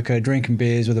poker, drinking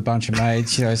beers with a bunch of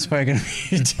mates, smoking a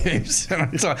few tips.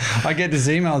 So I get this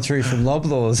email through from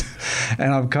Loblaws,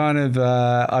 and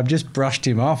I've just brushed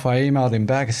him off. I emailed him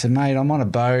back. I said, mate, I'm on a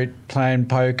boat playing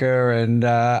poker, and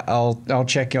I'll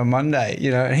check you on Monday.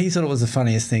 And he thought it was the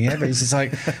funniest thing ever. He's just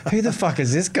like, who the fuck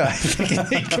is this guy? Thinking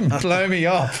he can blow me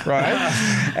off, right?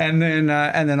 And then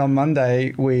on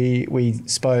Monday we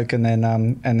spoke, and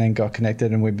then got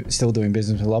connected, and we're still doing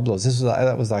business with Loblaws.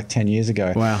 That was like 10 years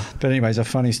ago. Wow. But anyways, a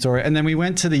funny story. And then we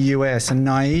went to the US, and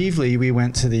naively we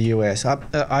went to the US.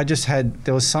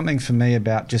 There was something for me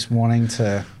about just wanting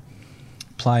to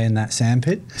play in that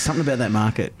sandpit. Something about that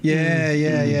market.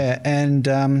 Yeah. And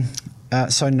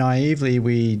so naively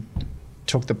we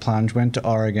took the plunge, went to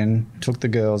Oregon, took the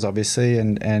girls obviously,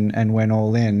 and went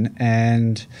all in.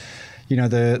 And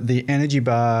the energy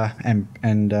bar and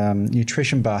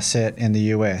nutrition bar set in the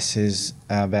US is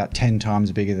about 10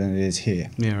 times bigger than it is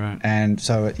here. Yeah, right. And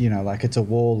so, it's a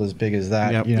wall as big as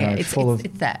that, Yep. It's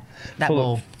that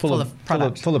wall full of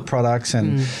products. Full of products,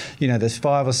 and there's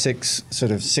 5 or 6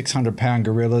 sort of 600-pound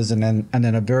gorillas, and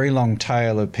then a very long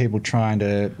tail of people trying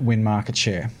to win market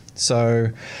share.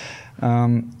 So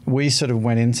we sort of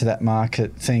went into that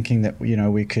market thinking that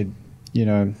we could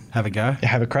have a go,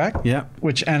 have a crack. Yeah.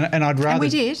 And I'd rather. And we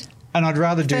did. And I'd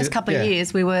rather do. First couple of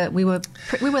years, we were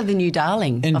the new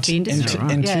darling of the industry.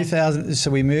 In 2000, so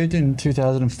we moved in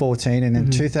 2014, and in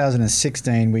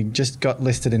 2016 we just got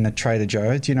listed in a Trader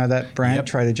Joe's. Do you know that brand, Yep.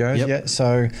 Trader Joe's? Yep. Yeah.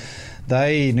 So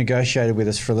they negotiated with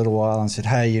us for a little while and said,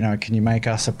 "Hey, can you make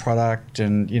us a product?"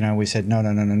 And we said,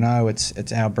 "No.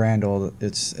 It's our brand, or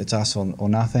it's us or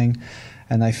nothing."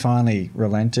 And they finally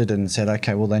relented and said,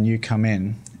 "Okay, well then you come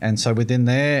in." And so within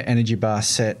their energy bar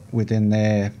set, within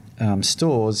their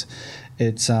stores,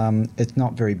 it's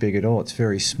not very big at all. It's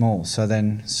very small. So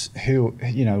then,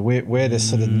 we're the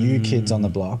sort of new kids on the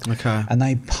block. Okay. And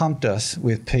they pumped us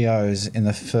with POs in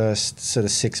the first sort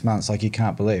of 6 months, like you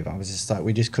can't believe. I was just like,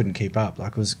 we just couldn't keep up.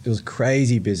 Like it was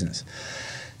crazy business.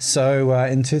 So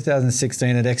in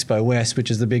 2016 at Expo West,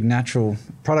 which is the big natural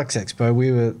products expo,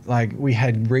 we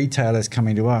had retailers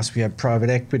coming to us. We had private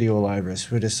equity all over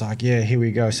us. We're just like, yeah, here we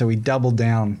go. So we doubled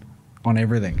down on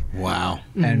everything. Wow.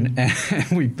 And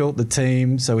we built the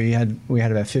team. So we had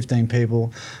about 15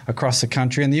 people across the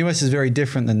country. And the US is very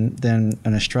different than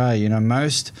in Australia.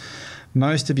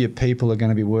 Most of your people are going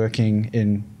to be working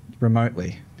in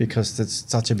remotely because it's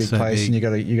such a big place, and you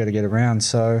got to get around.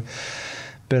 So.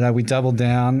 But we doubled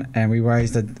down, and we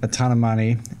raised a ton of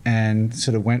money and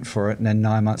sort of went for it. And then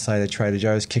 9 months later, Trader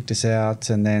Joe's kicked us out.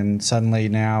 And then suddenly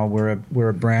now we're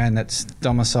a brand that's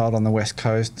domiciled on the West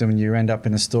Coast. And you end up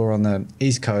in a store on the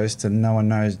East Coast, and no one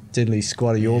knows diddly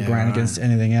squat of your brand against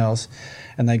anything else.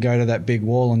 And they go to that big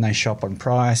wall and they shop on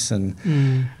price, and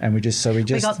we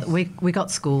got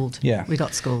schooled. Yeah, we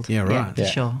got schooled. Yeah, right. For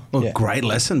sure. Well, great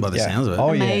lesson by the sounds of it.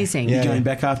 Oh, amazing. Yeah. You're going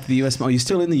back after the US. Oh, you're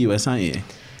still in the US, aren't you?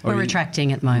 We're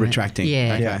retracting at the moment. Retracting.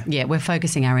 Yeah. Okay. Yeah, we're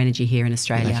focusing our energy here in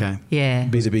Australia. Okay. Yeah.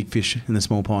 Be the big fish in the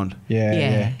small pond.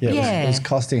 Yeah. It was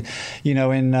costing,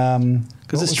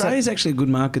 because Australia is actually a good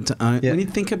market to own. When you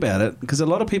think about it, because a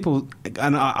lot of people,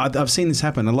 and I've seen this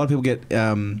happen, a lot of people get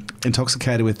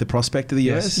intoxicated with the prospect of the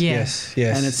US. Yes.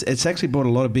 And it's actually brought a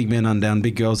lot of big men undone,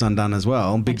 big girls undone as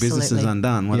well, big businesses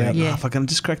undone. Where they go, if I can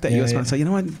just crack that US market, so you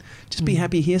know what, just be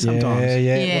happy here sometimes.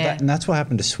 Yeah. Well, and that's what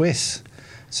happened to Swiss.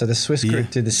 So the Swiss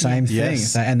group did the same thing,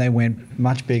 and they went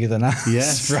much bigger than us.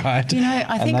 Yes, right. You know,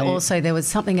 I think also there was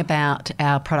something about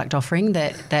our product offering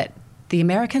that the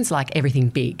Americans like everything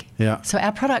big. Yeah. So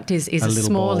our product is a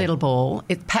small little ball.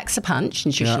 It packs a punch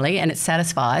usually, and it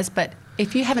satisfies. But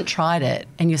if you haven't tried it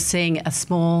and you're seeing a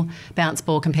small bounce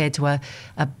ball compared to a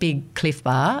big Cliff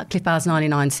Bar's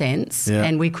 99 cents,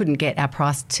 and we couldn't get our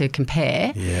price to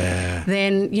compare,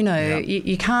 then, you know,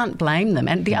 you can't blame them.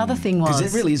 And the other thing was...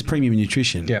 Because it really is premium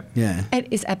nutrition. Yeah. It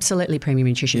is absolutely premium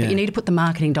nutrition, but you need to put the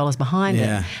marketing dollars behind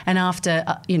it. And after,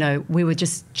 you know, we were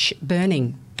just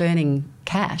burning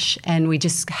cash, and we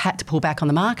just had to pull back on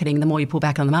the marketing. The more you pull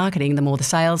back on the marketing, the more the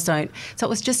sales don't. So it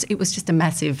was just a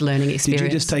massive learning experience.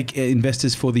 Did you just take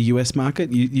investors for the US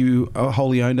market? You are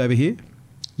wholly owned over here?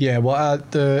 Yeah, well,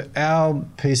 our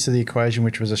piece of the equation,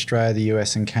 which was Australia, the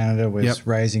US, and Canada, was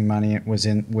raising money. It was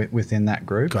within that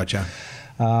group. Gotcha.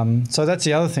 So that's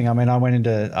the other thing. I mean, I went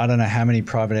into, I don't know how many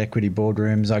private equity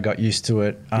boardrooms. I got used to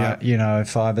it. You know,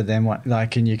 5 of them,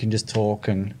 and you can just talk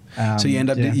and. So you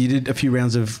you did a few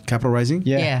rounds of capital raising?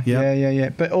 Yeah.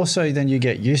 But also then you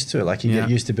get used to it. Like you get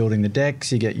used to building the decks,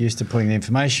 you get used to putting the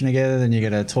information together, then you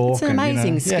get to talk. It's an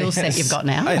amazing skill set you've got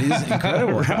now. It is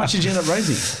incredible. How much did you end up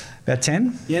raising? About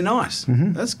 10. Yeah, nice.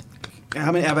 That's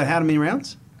how many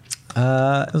rounds?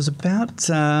 It was about...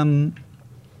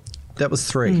 that was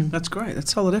 3. That's great.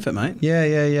 That's solid effort, mate.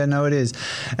 Yeah. No, it is.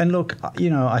 And look,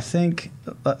 you know, I think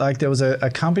like there was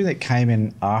a company that came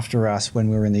in after us when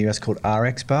we were in the US called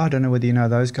RX Bar. I don't know whether you know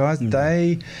those guys.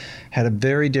 They had a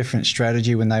very different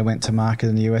strategy when they went to market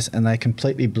in the US, and they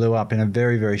completely blew up in a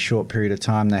very, very short period of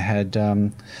time. They had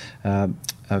a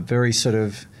very sort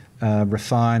of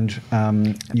refined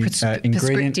ingredient.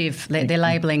 Prescriptive. Their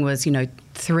labelling was, you know,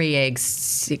 3 eggs,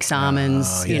 6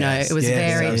 almonds. You know, it was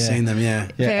very. I've seen them.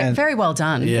 Very well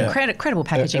done. Incredible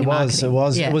packaging. It was.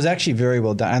 Marketing. It was actually very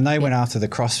well done. And they went after the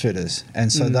CrossFitters,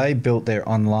 and so they built their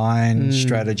online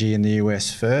strategy in the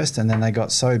US first, and then they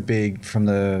got so big from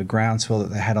the groundswell that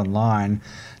they had online.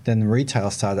 Then the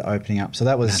retail started opening up. So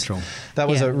that was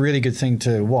a really good thing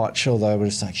to watch, although we're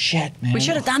just like, shit, man. We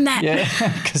should have done that.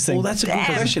 Yeah. Well, that's a good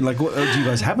question. Like, do you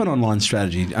guys have an online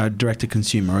strategy, direct to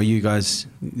consumer, or are you guys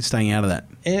staying out of that?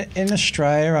 In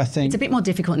Australia, I think... It's a bit more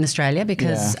difficult in Australia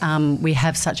because we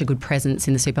have such a good presence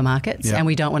in the supermarkets and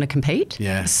we don't want to compete.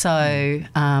 Yeah. So,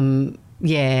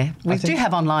 we do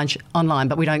have online,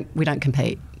 but we don't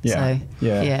compete. Yeah.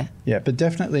 So, But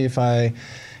definitely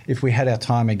if we had our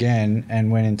time again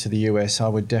and went into the US, I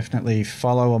would definitely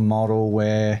follow a model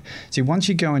where, once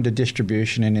you go into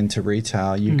distribution and into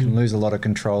retail, you can lose a lot of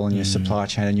control in your supply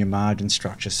chain and your margin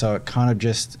structure. So it kind of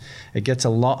it gets a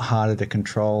lot harder to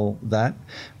control that.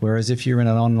 Whereas if you're in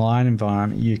an online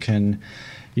environment, you can,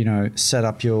 you know, set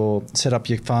up your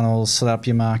funnels, set up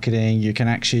your marketing. You can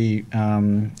actually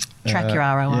track your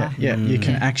ROI. You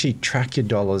can actually track your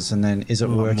dollars, and then is it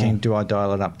working? Do I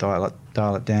dial it up? Dial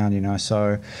it down? You know.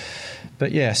 So,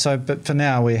 but for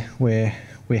now we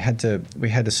had to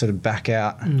sort of back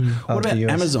out. What about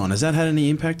Amazon? Has that had any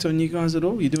impact on you guys at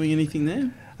all? You doing anything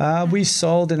there? We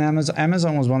sold in Amazon.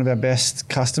 Amazon was one of our best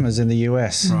customers in the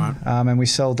US. Right. And we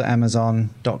sold to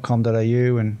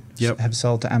Amazon.com.au and have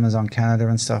sold to Amazon Canada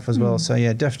and stuff as well.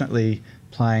 So, definitely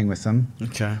playing with them.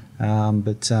 Okay.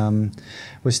 But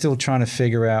we're still trying to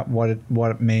figure out what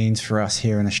it means for us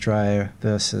here in Australia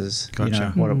versus what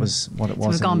it was. So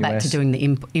we've gone back to doing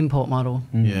the import model,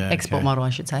 export model, I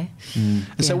should say.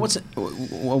 And so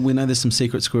we know there's some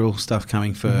secret squirrel stuff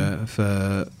coming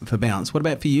for Bounce. What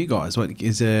about for you guys? Are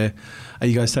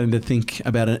you guys starting to think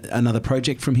about another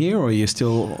project from here, or are you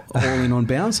still all in on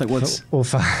Bounce? Like what's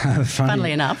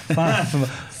funnily enough.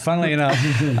 Funnily enough,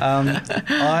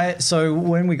 so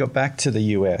when we got back to the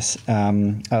US,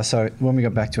 when we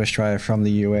got back to Australia from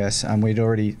the US, we'd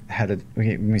already had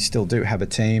we still do have a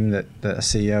team a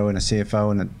CEO and a CFO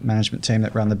and a management team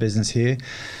that run the business here.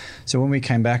 So when we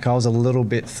came back, I was a little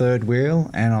bit third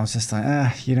wheel, and I was just like,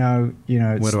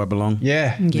 where do I belong?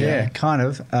 Yeah, kind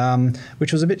of,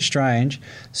 which was a bit strange.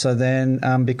 So then,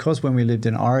 because when we lived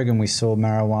in Oregon, we saw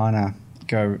marijuana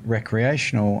go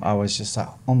recreational, I was just like,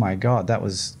 oh my God, that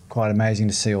was quite amazing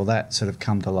to see all that sort of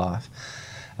come to life.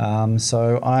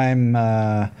 So I'm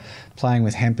playing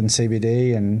with hemp and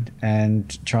CBD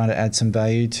and trying to add some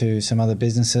value to some other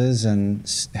businesses and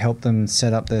help them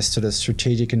set up their sort of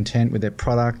strategic intent with their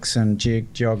products and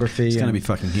geography. It's going to be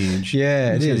fucking huge.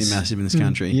 Yeah, it's going to be massive in this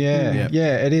country. Yeah,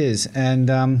 it is. And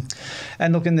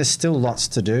look, and there's still lots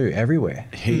to do everywhere.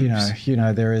 Heaps. You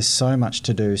know, there is so much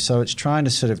to do. So it's trying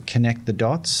to sort of connect the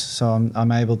dots. So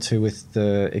I'm able to, with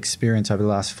the experience over the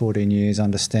last 14 years,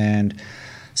 understand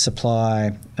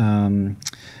supply,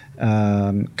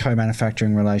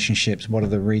 co-manufacturing relationships? What are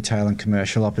the retail and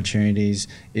commercial opportunities?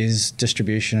 Is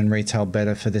distribution and retail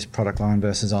better for this product line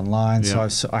versus online? Yeah.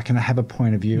 So I can have a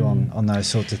point of view on those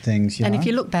sorts of things. You and know? if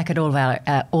you look back at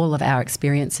all of our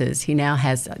experiences, he now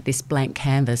has this blank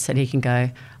canvas that he can go,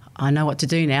 I know what to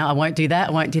do now. I won't do that.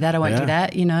 I won't do that. I won't do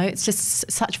that. You know, it's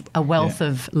just such a wealth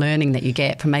of learning that you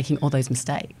get from making all those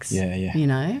mistakes. Yeah, yeah. You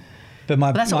know?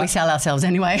 But that's what we sell ourselves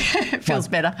anyway. It feels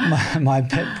better. My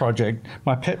pet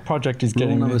project is Rule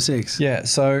getting number 6. Yeah.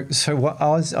 So what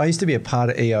I used to be a part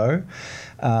of EO,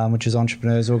 which is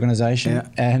Entrepreneurs Organisation,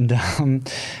 and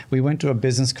we went to a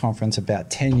business conference about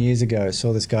 10 years ago.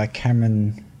 Saw this guy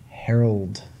Cameron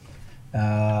Herold.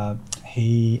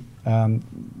 He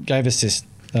gave us this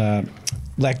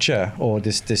lecture or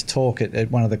this talk at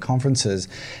one of the conferences,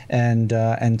 and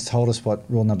told us what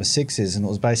rule number 6 is, and it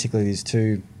was basically these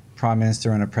two prime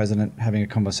minister and a president having a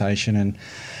conversation, and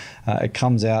it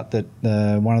comes out that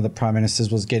one of the prime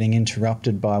ministers was getting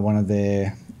interrupted by one of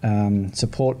their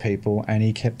support people, and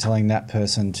he kept telling that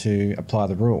person to apply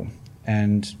the rule,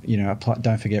 and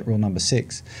don't forget rule number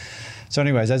 6. So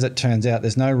anyways, as it turns out,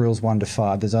 there's no rules 1 to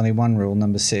 5. There's only one rule,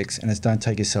 number 6, and it's don't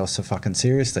take yourself so fucking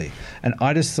seriously. And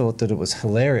I just thought that it was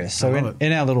hilarious. So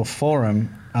in our little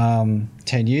forum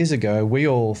 10 years ago, we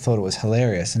all thought it was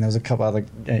hilarious. And there was a couple other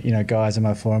guys in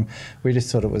my forum. We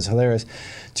just thought it was hilarious.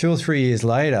 2 or 3 years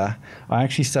later, I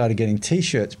actually started getting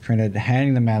T-shirts printed,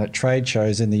 handing them out at trade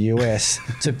shows in the US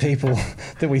to people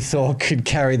that we thought could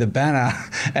carry the banner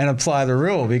and apply the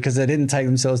rule because they didn't take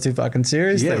themselves too fucking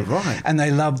seriously. Yeah, right. And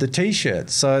they loved the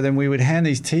T-shirts. So then we would hand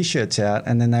these T-shirts out,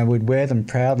 and then they would wear them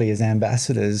proudly as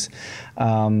ambassadors to...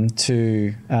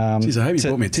 Jeez, I hope you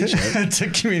bought me a T-shirt. to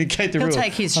communicate the He'll rule.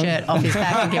 take his shirt off his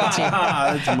back and give it to you.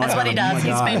 That's what he does.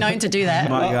 He's been known to do that.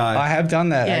 My guy. I have done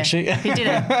that, actually. He did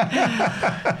it.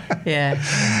 Yeah.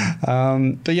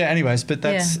 But yeah, anyways, but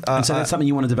that's... and so that's something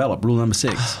you want to develop, rule number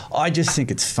 6. I just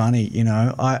think it's funny,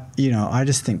 I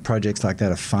just think projects like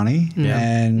that are funny,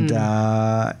 and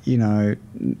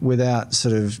without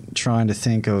sort of trying to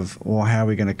think of, how are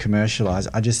we going to commercialise?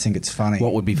 I just think it's funny.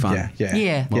 What would be fun?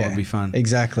 Yeah. What would be fun?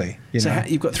 Exactly.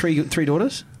 You've got three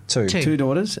daughters? Two. 2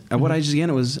 daughters. At what ages again?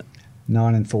 It was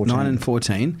 9 and 14. 9 and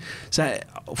 14.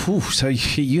 So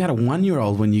you had a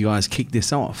 1-year-old when you guys kicked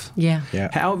this off. Yeah.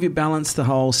 How have you balanced the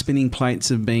whole spinning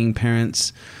plates of being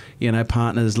parents,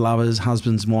 partners, lovers,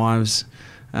 husbands, wives,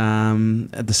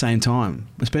 at the same time,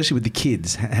 especially with the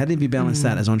kids? How did you balance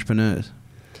that as entrepreneurs?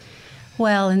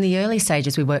 Well, in the early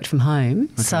stages, we worked from home.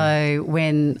 Okay. So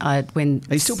when are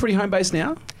you still pretty home based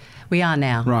now? We are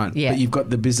now. Right. Yeah. But you've got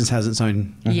the business has its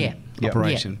own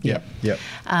operation. Yep.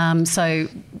 So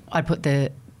I'd put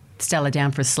the Stella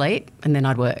down for a sleep and then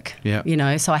I'd work.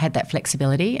 Yeah. So I had that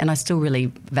flexibility, and I still really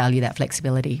value that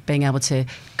flexibility, being able to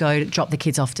go drop the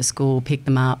kids off to school, pick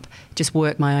them up, just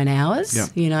work my own hours,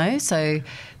 So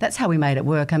that's how we made it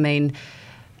work. I mean,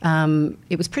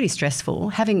 it was pretty stressful.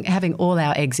 Having all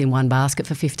our eggs in one basket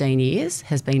for 15 years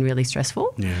has been really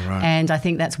stressful. Yeah, right. And I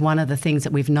think that's one of the things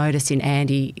that we've noticed in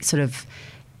Andy sort of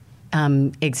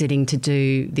exiting to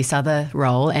do this other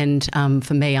role. And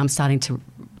for me, I'm starting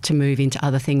to move into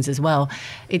other things as well.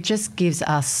 It just gives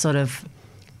us sort of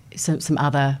some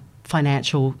other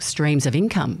financial streams of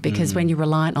income, because when you're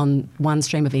reliant on one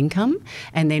stream of income,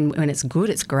 and then when it's good,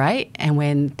 it's great, and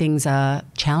when things are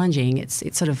challenging, it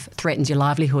sort of threatens your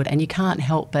livelihood, and you can't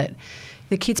help but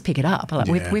the kids pick it up.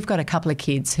 Like we've got a couple of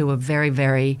kids who are very,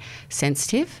 very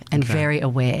sensitive and very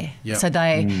aware. Yep. So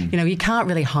they, you can't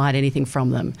really hide anything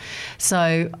from them.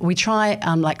 So we try,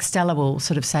 like Stella will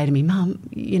sort of say to me, Mum,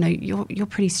 you're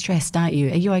pretty stressed, aren't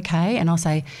you? Are you okay? And I'll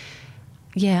say,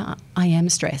 yeah, I am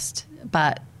stressed,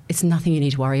 but it's nothing you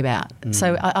need to worry about.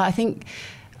 So I think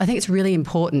it's really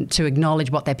important to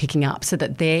acknowledge what they're picking up, so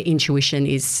that their intuition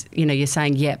is, you're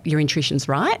saying, yep, your intuition's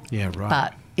right. Yeah, right.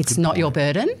 But it's not your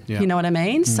burden. Yeah. You know what I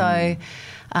mean? So,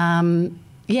 I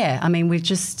mean, we've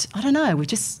just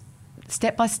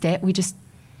step by step, we just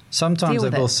Sometimes they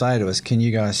will say to us, can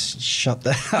you guys shut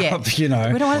that up, We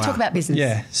don't want to talk about business.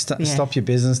 Yeah, stop your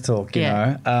business talk, you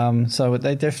know. So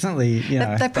they definitely,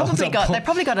 They've probably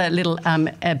got a little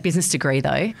a business degree,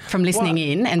 though, from listening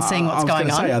in and seeing what's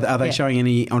going on. Are they showing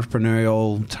any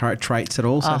entrepreneurial traits at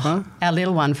all so far? Our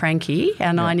little one, Frankie,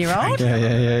 our 9-year-old.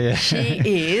 Yeah. She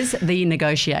is the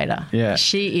negotiator. Yeah.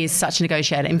 She is such a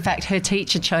negotiator. In fact, her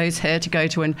teacher chose her to go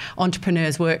to an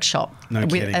entrepreneur's workshop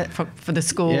for the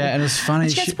school. Yeah, and it was funny.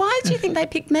 And she goes, why do you think they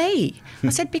picked me? I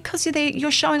said, because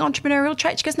you're showing entrepreneurial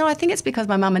traits. She goes, no, I think it's because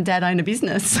my mum and dad own a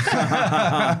business.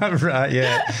 Right,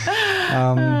 yeah.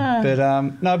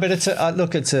 But it's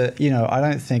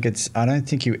I don't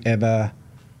think you ever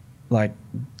like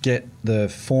get the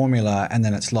formula and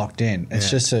then it's locked in. It's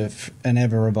just an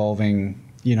ever evolving,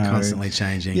 constantly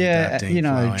changing, adapting,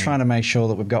 flowing. Trying to make sure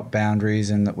that we've got boundaries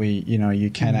and that we, you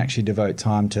can actually devote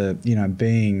time to,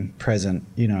 being present,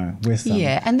 with them.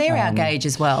 Yeah, and they're our gauge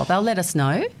as well. They'll let us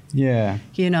know. Yeah.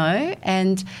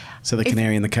 And so the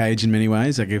canary in the cage in many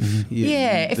ways. Like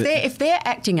if they're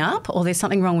acting up or there's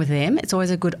something wrong with them, it's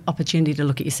always a good opportunity to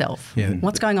look at yourself. Yeah.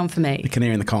 What's going on for me? The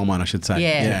canary in the coal mine, I should say.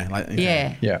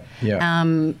 Yeah.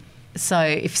 So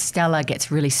if Stella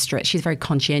gets really stressed, she's very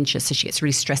conscientious, so she gets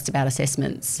really stressed about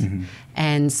assessments.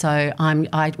 And so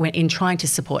I went in trying to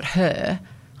support her.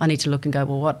 I need to look and go,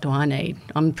 well, what do I need?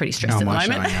 I'm pretty stressed at the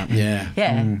moment. Yeah.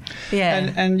 And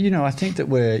I think that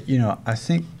I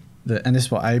think that, and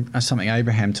this is something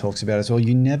Abraham talks about as well.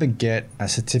 You never get a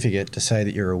certificate to say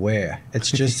that you're aware.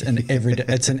 It's just an everyday.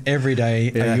 It's an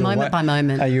everyday. Moment by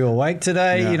moment. Are you awake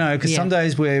today? Because some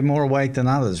days we're more awake than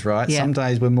others, right? Yeah. Some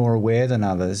days we're more aware than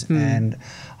others, and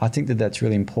I think that that's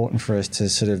really important for us to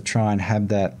sort of try and have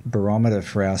that barometer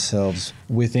for ourselves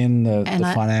within the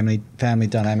family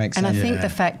dynamics. And I think the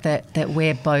fact that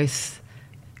we're both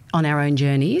on our own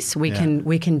journeys, we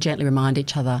can gently remind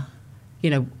each other.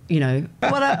 What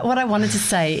I wanted to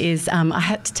say is I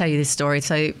had to tell you this story.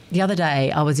 So the other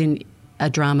day I was in a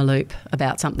drama loop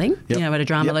about something. Yep. You know what a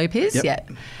drama loop is? Yep.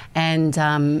 Yeah. And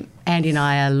Andy and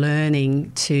I are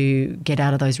learning to get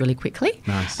out of those really quickly.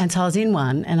 Nice. And so I was in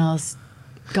one and I was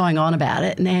going on about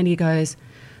it and Andy goes,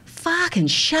 fucking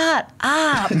shut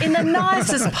up in the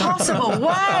nicest possible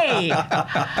way.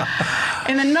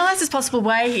 In the nicest possible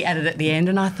way, he added at the end.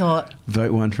 And I thought...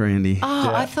 Vote one for Andy.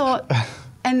 I thought...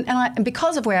 And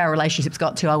because of where our relationships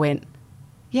got to, I went,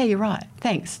 yeah, you're right.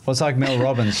 Thanks. Well, it's like Mel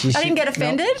Robbins. I didn't get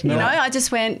offended. No. I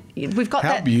just went, we've got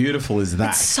that. How beautiful is that?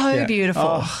 It's so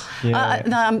beautiful.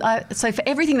 So for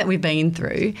everything that we've been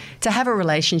through, to have a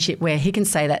relationship where he can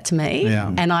say that to me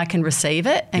and I can receive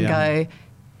it and go,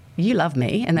 you love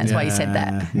me, and that's why you said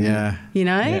that. Yeah.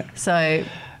 Yeah. So...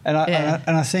 And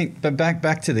I think, but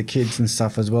back to the kids and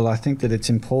stuff as well, I think that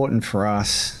it's important for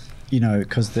us,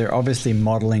 because they're obviously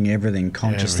modelling everything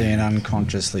consciously and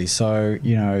unconsciously. So,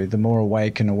 the more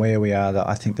awake and aware we are,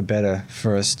 I think the better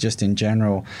for us just in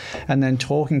general. And then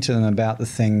talking to them about the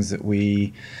things that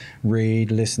we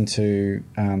read, listen to,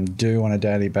 do on a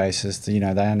daily basis. They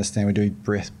understand we do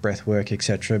breath work,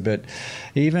 etc. But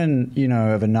even,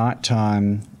 of a night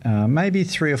time, maybe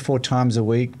 3 or 4 times a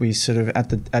week, we sort of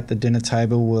at the dinner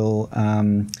table will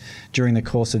during the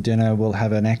course of dinner we'll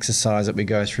have an exercise that we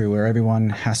go through where everyone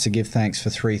has to give thanks for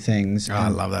 3 things. I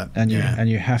love that. And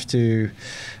you have to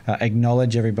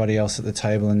acknowledge everybody else at the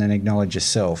table and then acknowledge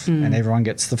yourself. And everyone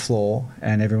gets the floor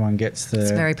and everyone gets the...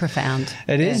 It's very profound.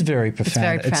 It is very profound. It's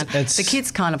very profound. The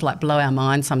kids kind of like blow our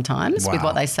minds sometimes with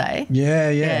what they say.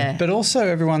 Yeah. But also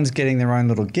everyone's getting their own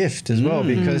little gift as well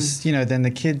because, then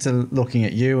the kids are looking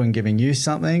at you and giving you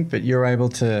something, but you're able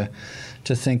to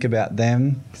think about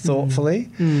them thoughtfully,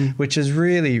 which is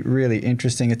really, really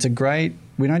interesting. It's a great...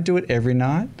 We don't do it every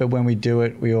night, but when we do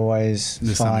it, we always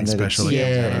find that special.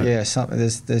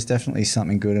 There's definitely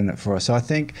something good in it for us. So I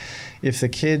think if the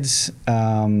kids,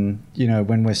 when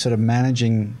we're sort of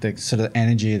managing the sort of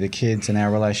energy of the kids and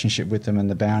our relationship with them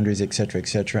and the boundaries, et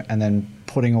cetera, and then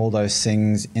putting all those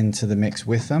things into the mix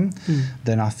with them,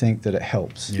 then I think that it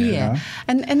helps. Yeah.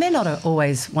 And they're not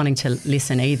always wanting to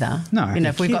listen either. No.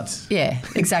 If we've got... Yeah,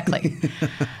 exactly.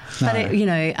 But,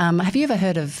 have you ever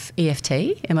heard of EFT,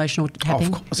 emotional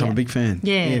tapping? Of course, I'm a big fan.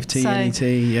 Yeah. EFT,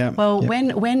 NET, Well,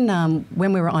 when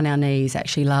we were on our knees,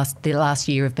 actually, the last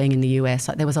year of being in the US,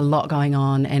 there was a lot going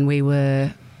on and we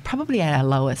were probably at our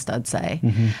lowest, I'd say.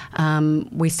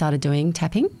 We started doing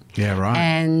tapping. Yeah, right.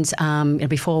 And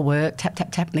before work, tap,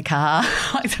 tap, tap in the car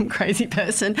like some crazy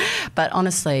person. But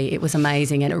honestly, it was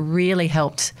amazing and it really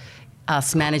helped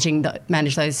us manage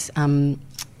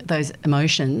those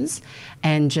emotions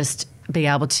and just be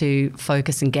able to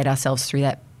focus and get ourselves through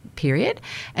that period.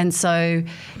 And so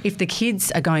if the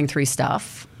kids are going through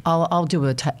stuff, I'll do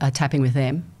a tapping with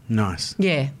them. Nice.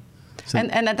 Yeah. So,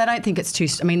 and they don't think it's too...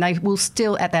 I mean, they will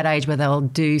still, at that age where they'll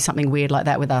do something weird like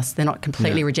that with us, they're not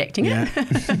completely rejecting it.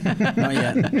 Not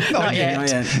yet. Not yet.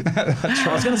 That's right.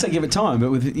 I was going to say give it time,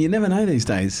 but you never know these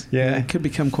days. Yeah. It could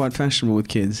become quite fashionable with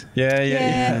kids.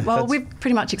 Yeah. Well, we've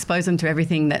pretty much exposed them to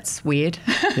everything that's weird.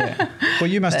 Well,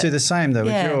 you must do the same,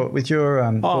 though, with your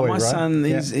boy, my right? son,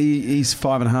 he's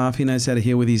 5.5. He knows how to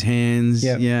heal with his hands.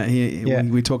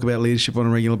 We talk about leadership on a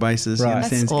regular basis. Right. He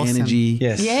understands That's awesome. energy.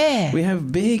 Yes. Yeah. We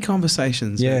have big conversations.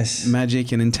 Yes. About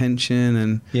magic and intention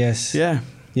and yes. Yeah.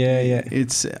 Yeah.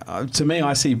 It's to me,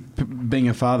 I see being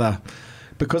a father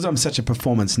because I'm such a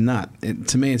performance nut,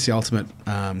 to me it's the ultimate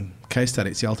case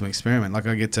study. It's the ultimate experiment. Like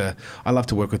I love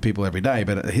to work with people every day,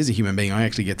 but he's a human being. I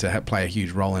actually get to play a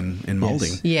huge role in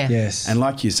moulding. Yeah. Yes. And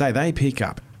like you say, they pick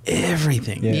up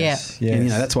everything. Yes. Yeah. Yes.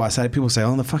 And, that's why I say, people say,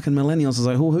 oh, the fucking millennials. I was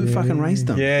like, who fucking raised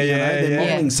them? They're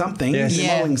modelling something. Yes. They're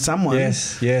modelling someone.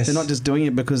 Yes. They're not just doing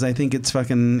it because they think it's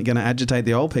fucking going to agitate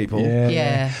the old people.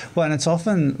 Yeah. Well, and it's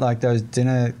often like those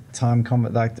dinner time,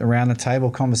 like around the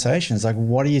table conversations, like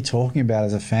what are you talking about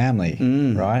as a family,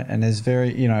 right? And there's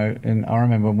very, and I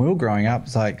remember when we were growing up,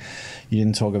 it's like you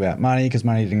didn't talk about money because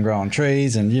money didn't grow on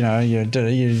trees, and I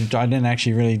didn't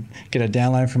actually really get a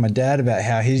download from my dad about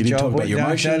how his you didn't job talk about your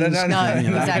emotions. No,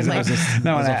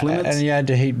 exactly. And you had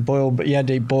to eat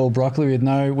boiled broccoli with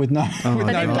no. They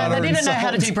didn't know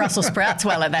how to do Brussels sprouts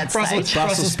well at that stage.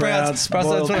 Brussels sprouts. That's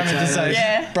what I meant to say.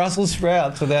 Yeah. Brussels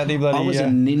sprouts without anybody. I was a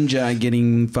ninja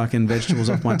getting fucking vegetables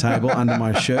off my table under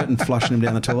my shirt and flushing them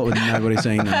down the toilet with nobody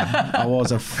seeing them. I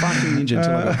was a fucking ninja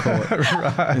until I got caught.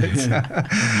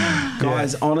 Right.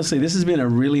 Guys, honestly, this has been a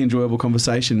really enjoyable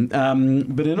conversation.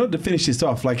 But in order to finish this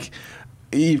off, like,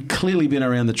 you've clearly been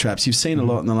around the traps. You've seen a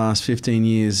lot in the last 15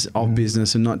 years of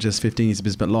business, and not just 15 years of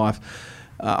business, but life.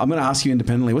 I'm going to ask you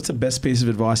independently, what's the best piece of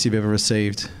advice you've ever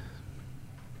received?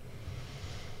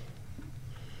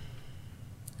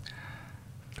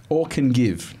 Or can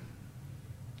give?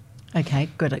 Okay,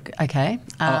 good. Okay.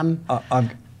 Can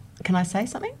I say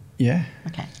something? Yeah.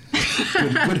 Okay.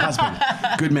 Good husband.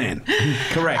 Good man.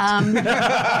 Correct.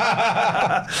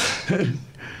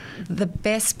 The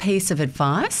best piece of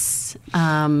advice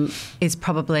is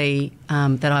probably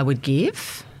that I would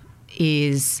give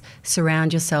is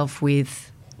surround yourself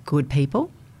with good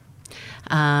people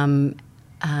and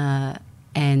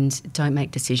don't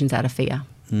make decisions out of fear.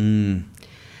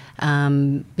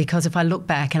 Because if I look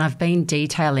back, and I've been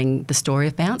detailing the story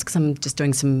of Bounce because I'm just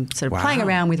doing some sort of playing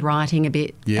around with writing a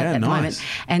bit at the moment.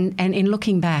 And in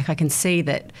looking back, I can see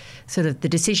that sort of the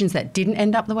decisions that didn't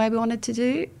end up the way we wanted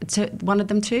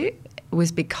them to,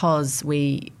 was because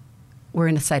we were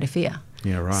in a state of fear.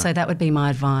 Yeah, right. So that would be my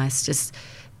advice. Just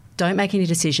don't make any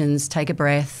decisions, take a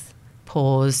breath,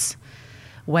 pause,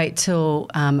 wait till,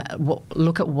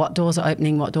 look at what doors are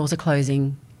opening, what doors are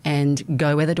closing, and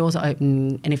go where the doors are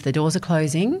open. And if the doors are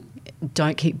closing,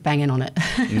 don't keep banging on it,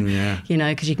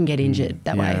 because you can get injured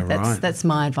that way. That's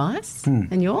my advice.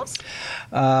 And yours?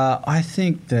 I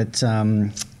think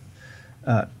that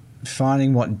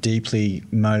finding what deeply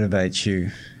motivates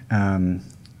you and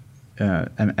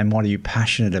what are you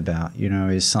passionate about,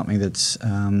 is something that's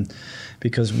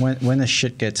because when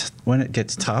it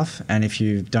gets tough, and if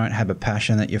you don't have a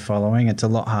passion that you're following, it's a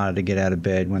lot harder to get out of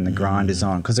bed when the grind is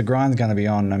on, because the grind's going to be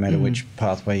on no matter which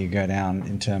pathway you go down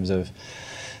in terms of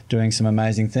doing some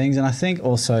amazing things. And I think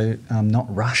also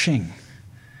not rushing.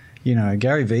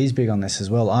 Gary Vee's big on this as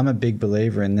well. I'm a big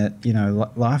believer in that,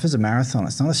 life is a marathon.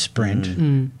 It's not a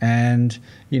sprint. And,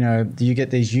 you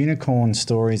get these unicorn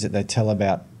stories that they tell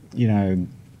about,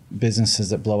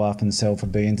 businesses that blow up and sell for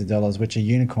billions of dollars, which are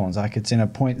unicorns. Like it's in a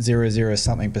 0.00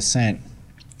 something %.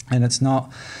 And it's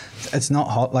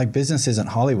not like business isn't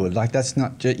Hollywood. Like that's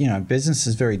not, business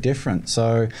is very different.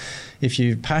 So if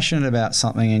you're passionate about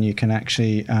something and you can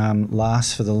actually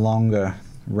last for the longer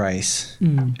race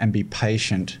and be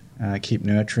patient, keep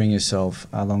nurturing yourself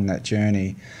along that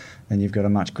journey, then you've got a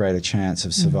much greater chance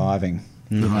of surviving.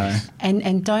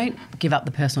 And don't give up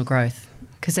the personal growth.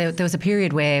 Because there was a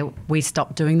period where we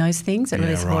stopped doing those things that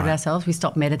really supported ourselves. We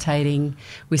stopped meditating.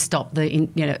 We stopped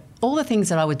all the things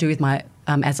that I would do with my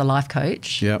as a life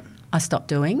coach. Yep. I stopped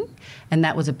doing, and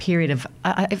that was a period of.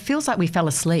 It feels like we fell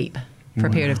asleep for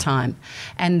a period of time,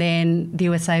 and then the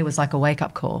USA was like a wake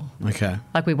up call. Okay.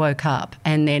 Like we woke up,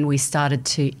 and then we started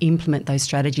to implement those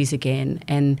strategies again,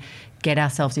 and get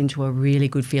ourselves into a really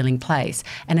good feeling place,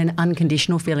 and an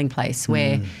unconditional feeling place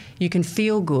where you can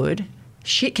feel good.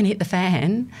 Shit can hit the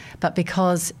fan, but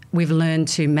because we've learned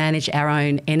to manage our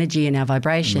own energy and our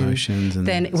vibration,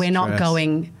 then we're not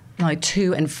going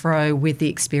to and fro with the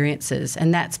experiences.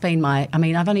 And that's been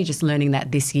I've only just learning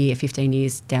that this year, 15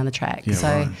 years down the track.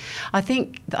 Yeah, I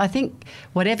think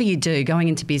whatever you do going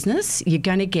into business, you're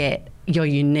going to get your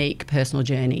unique personal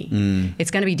journey.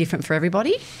 It's going to be different for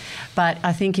everybody, but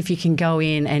I think if you can go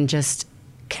in and just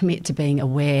commit to being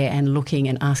aware and looking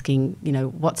and asking,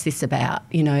 what's this about?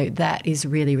 That is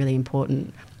really, really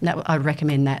important. I'd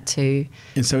recommend that too.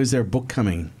 And so is there a book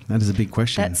coming? That is a big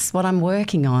question. That's what I'm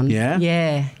working on. Yeah?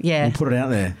 Yeah. We'll put it out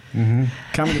there.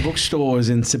 Coming to bookstores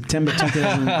in September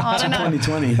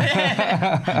 2020.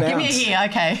 Give me a year,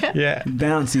 okay. Yeah.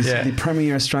 Bounce is the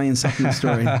premier Australian supplement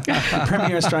story. The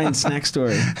premier Australian snack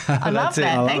story. I love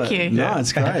that. Thank you. No,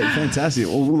 it's great. Fantastic.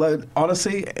 Well,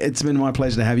 honestly, it's been my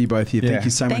pleasure to have you both here. Thank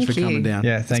you so much for coming down.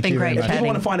 Yeah, thank you. Great very much. If people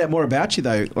want to find out more about you,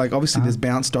 though, like obviously there's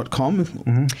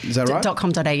bounce.com. Is that right?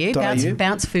 .com.au.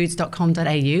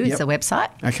 Bouncefoods.com.au is the website.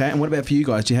 Okay, and what about for you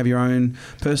guys? Do you have your own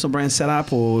personal brand set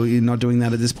up, or you're not doing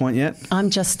that at this point yet? I'm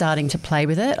just starting to play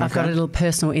with it. I've got a little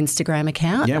personal Instagram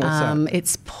account. Yeah, what's that?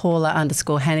 It's Paula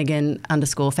 _Hannagan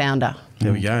 _founder.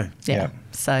 There we go. Yeah.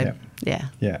 So, Yeah.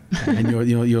 And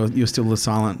you're still the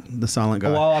silent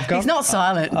guy. Well, he's not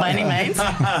silent by any means.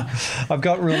 I've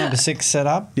got rule number 6 set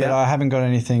up, but I haven't got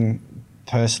anything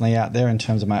personally out there in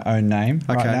terms of my own name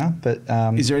right now. But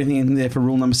is there anything in there for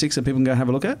rule number 6 that people can go have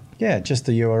a look at? Yeah, just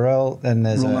the URL, and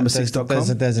there's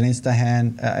rule6.com. There's an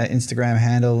Instagram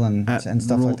handle and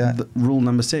stuff like that. Rule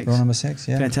number 6. Rule number 6.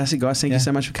 Yeah. Fantastic, guys. Thank you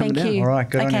so much for coming down. All right,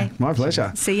 good on you. My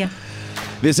pleasure. See ya.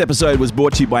 This episode was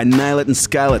brought to you by Nail It and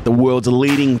Scale It, the world's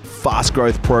leading fast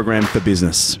growth program for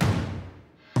business.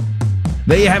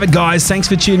 There you have it, guys. Thanks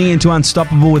for tuning in to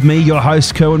Unstoppable with me, your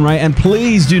host, Kerwin Ray. And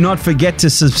please do not forget to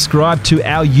subscribe to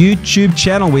our YouTube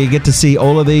channel where you get to see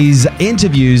all of these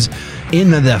interviews in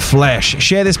the flesh.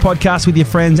 Share this podcast with your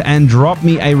friends and drop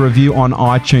me a review on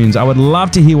iTunes. I would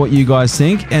love to hear what you guys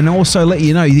think, and also let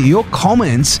you know that your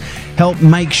comments help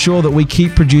make sure that we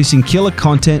keep producing killer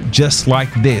content just like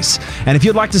this. And if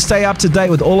you'd like to stay up to date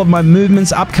with all of my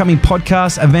movements, upcoming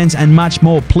podcasts, events, and much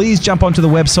more, please jump onto the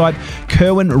website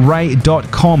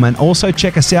kerwinray.com, and also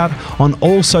check us out on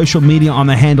all social media on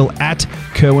the handle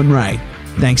 @KerwinRay.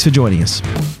 Thanks for joining us.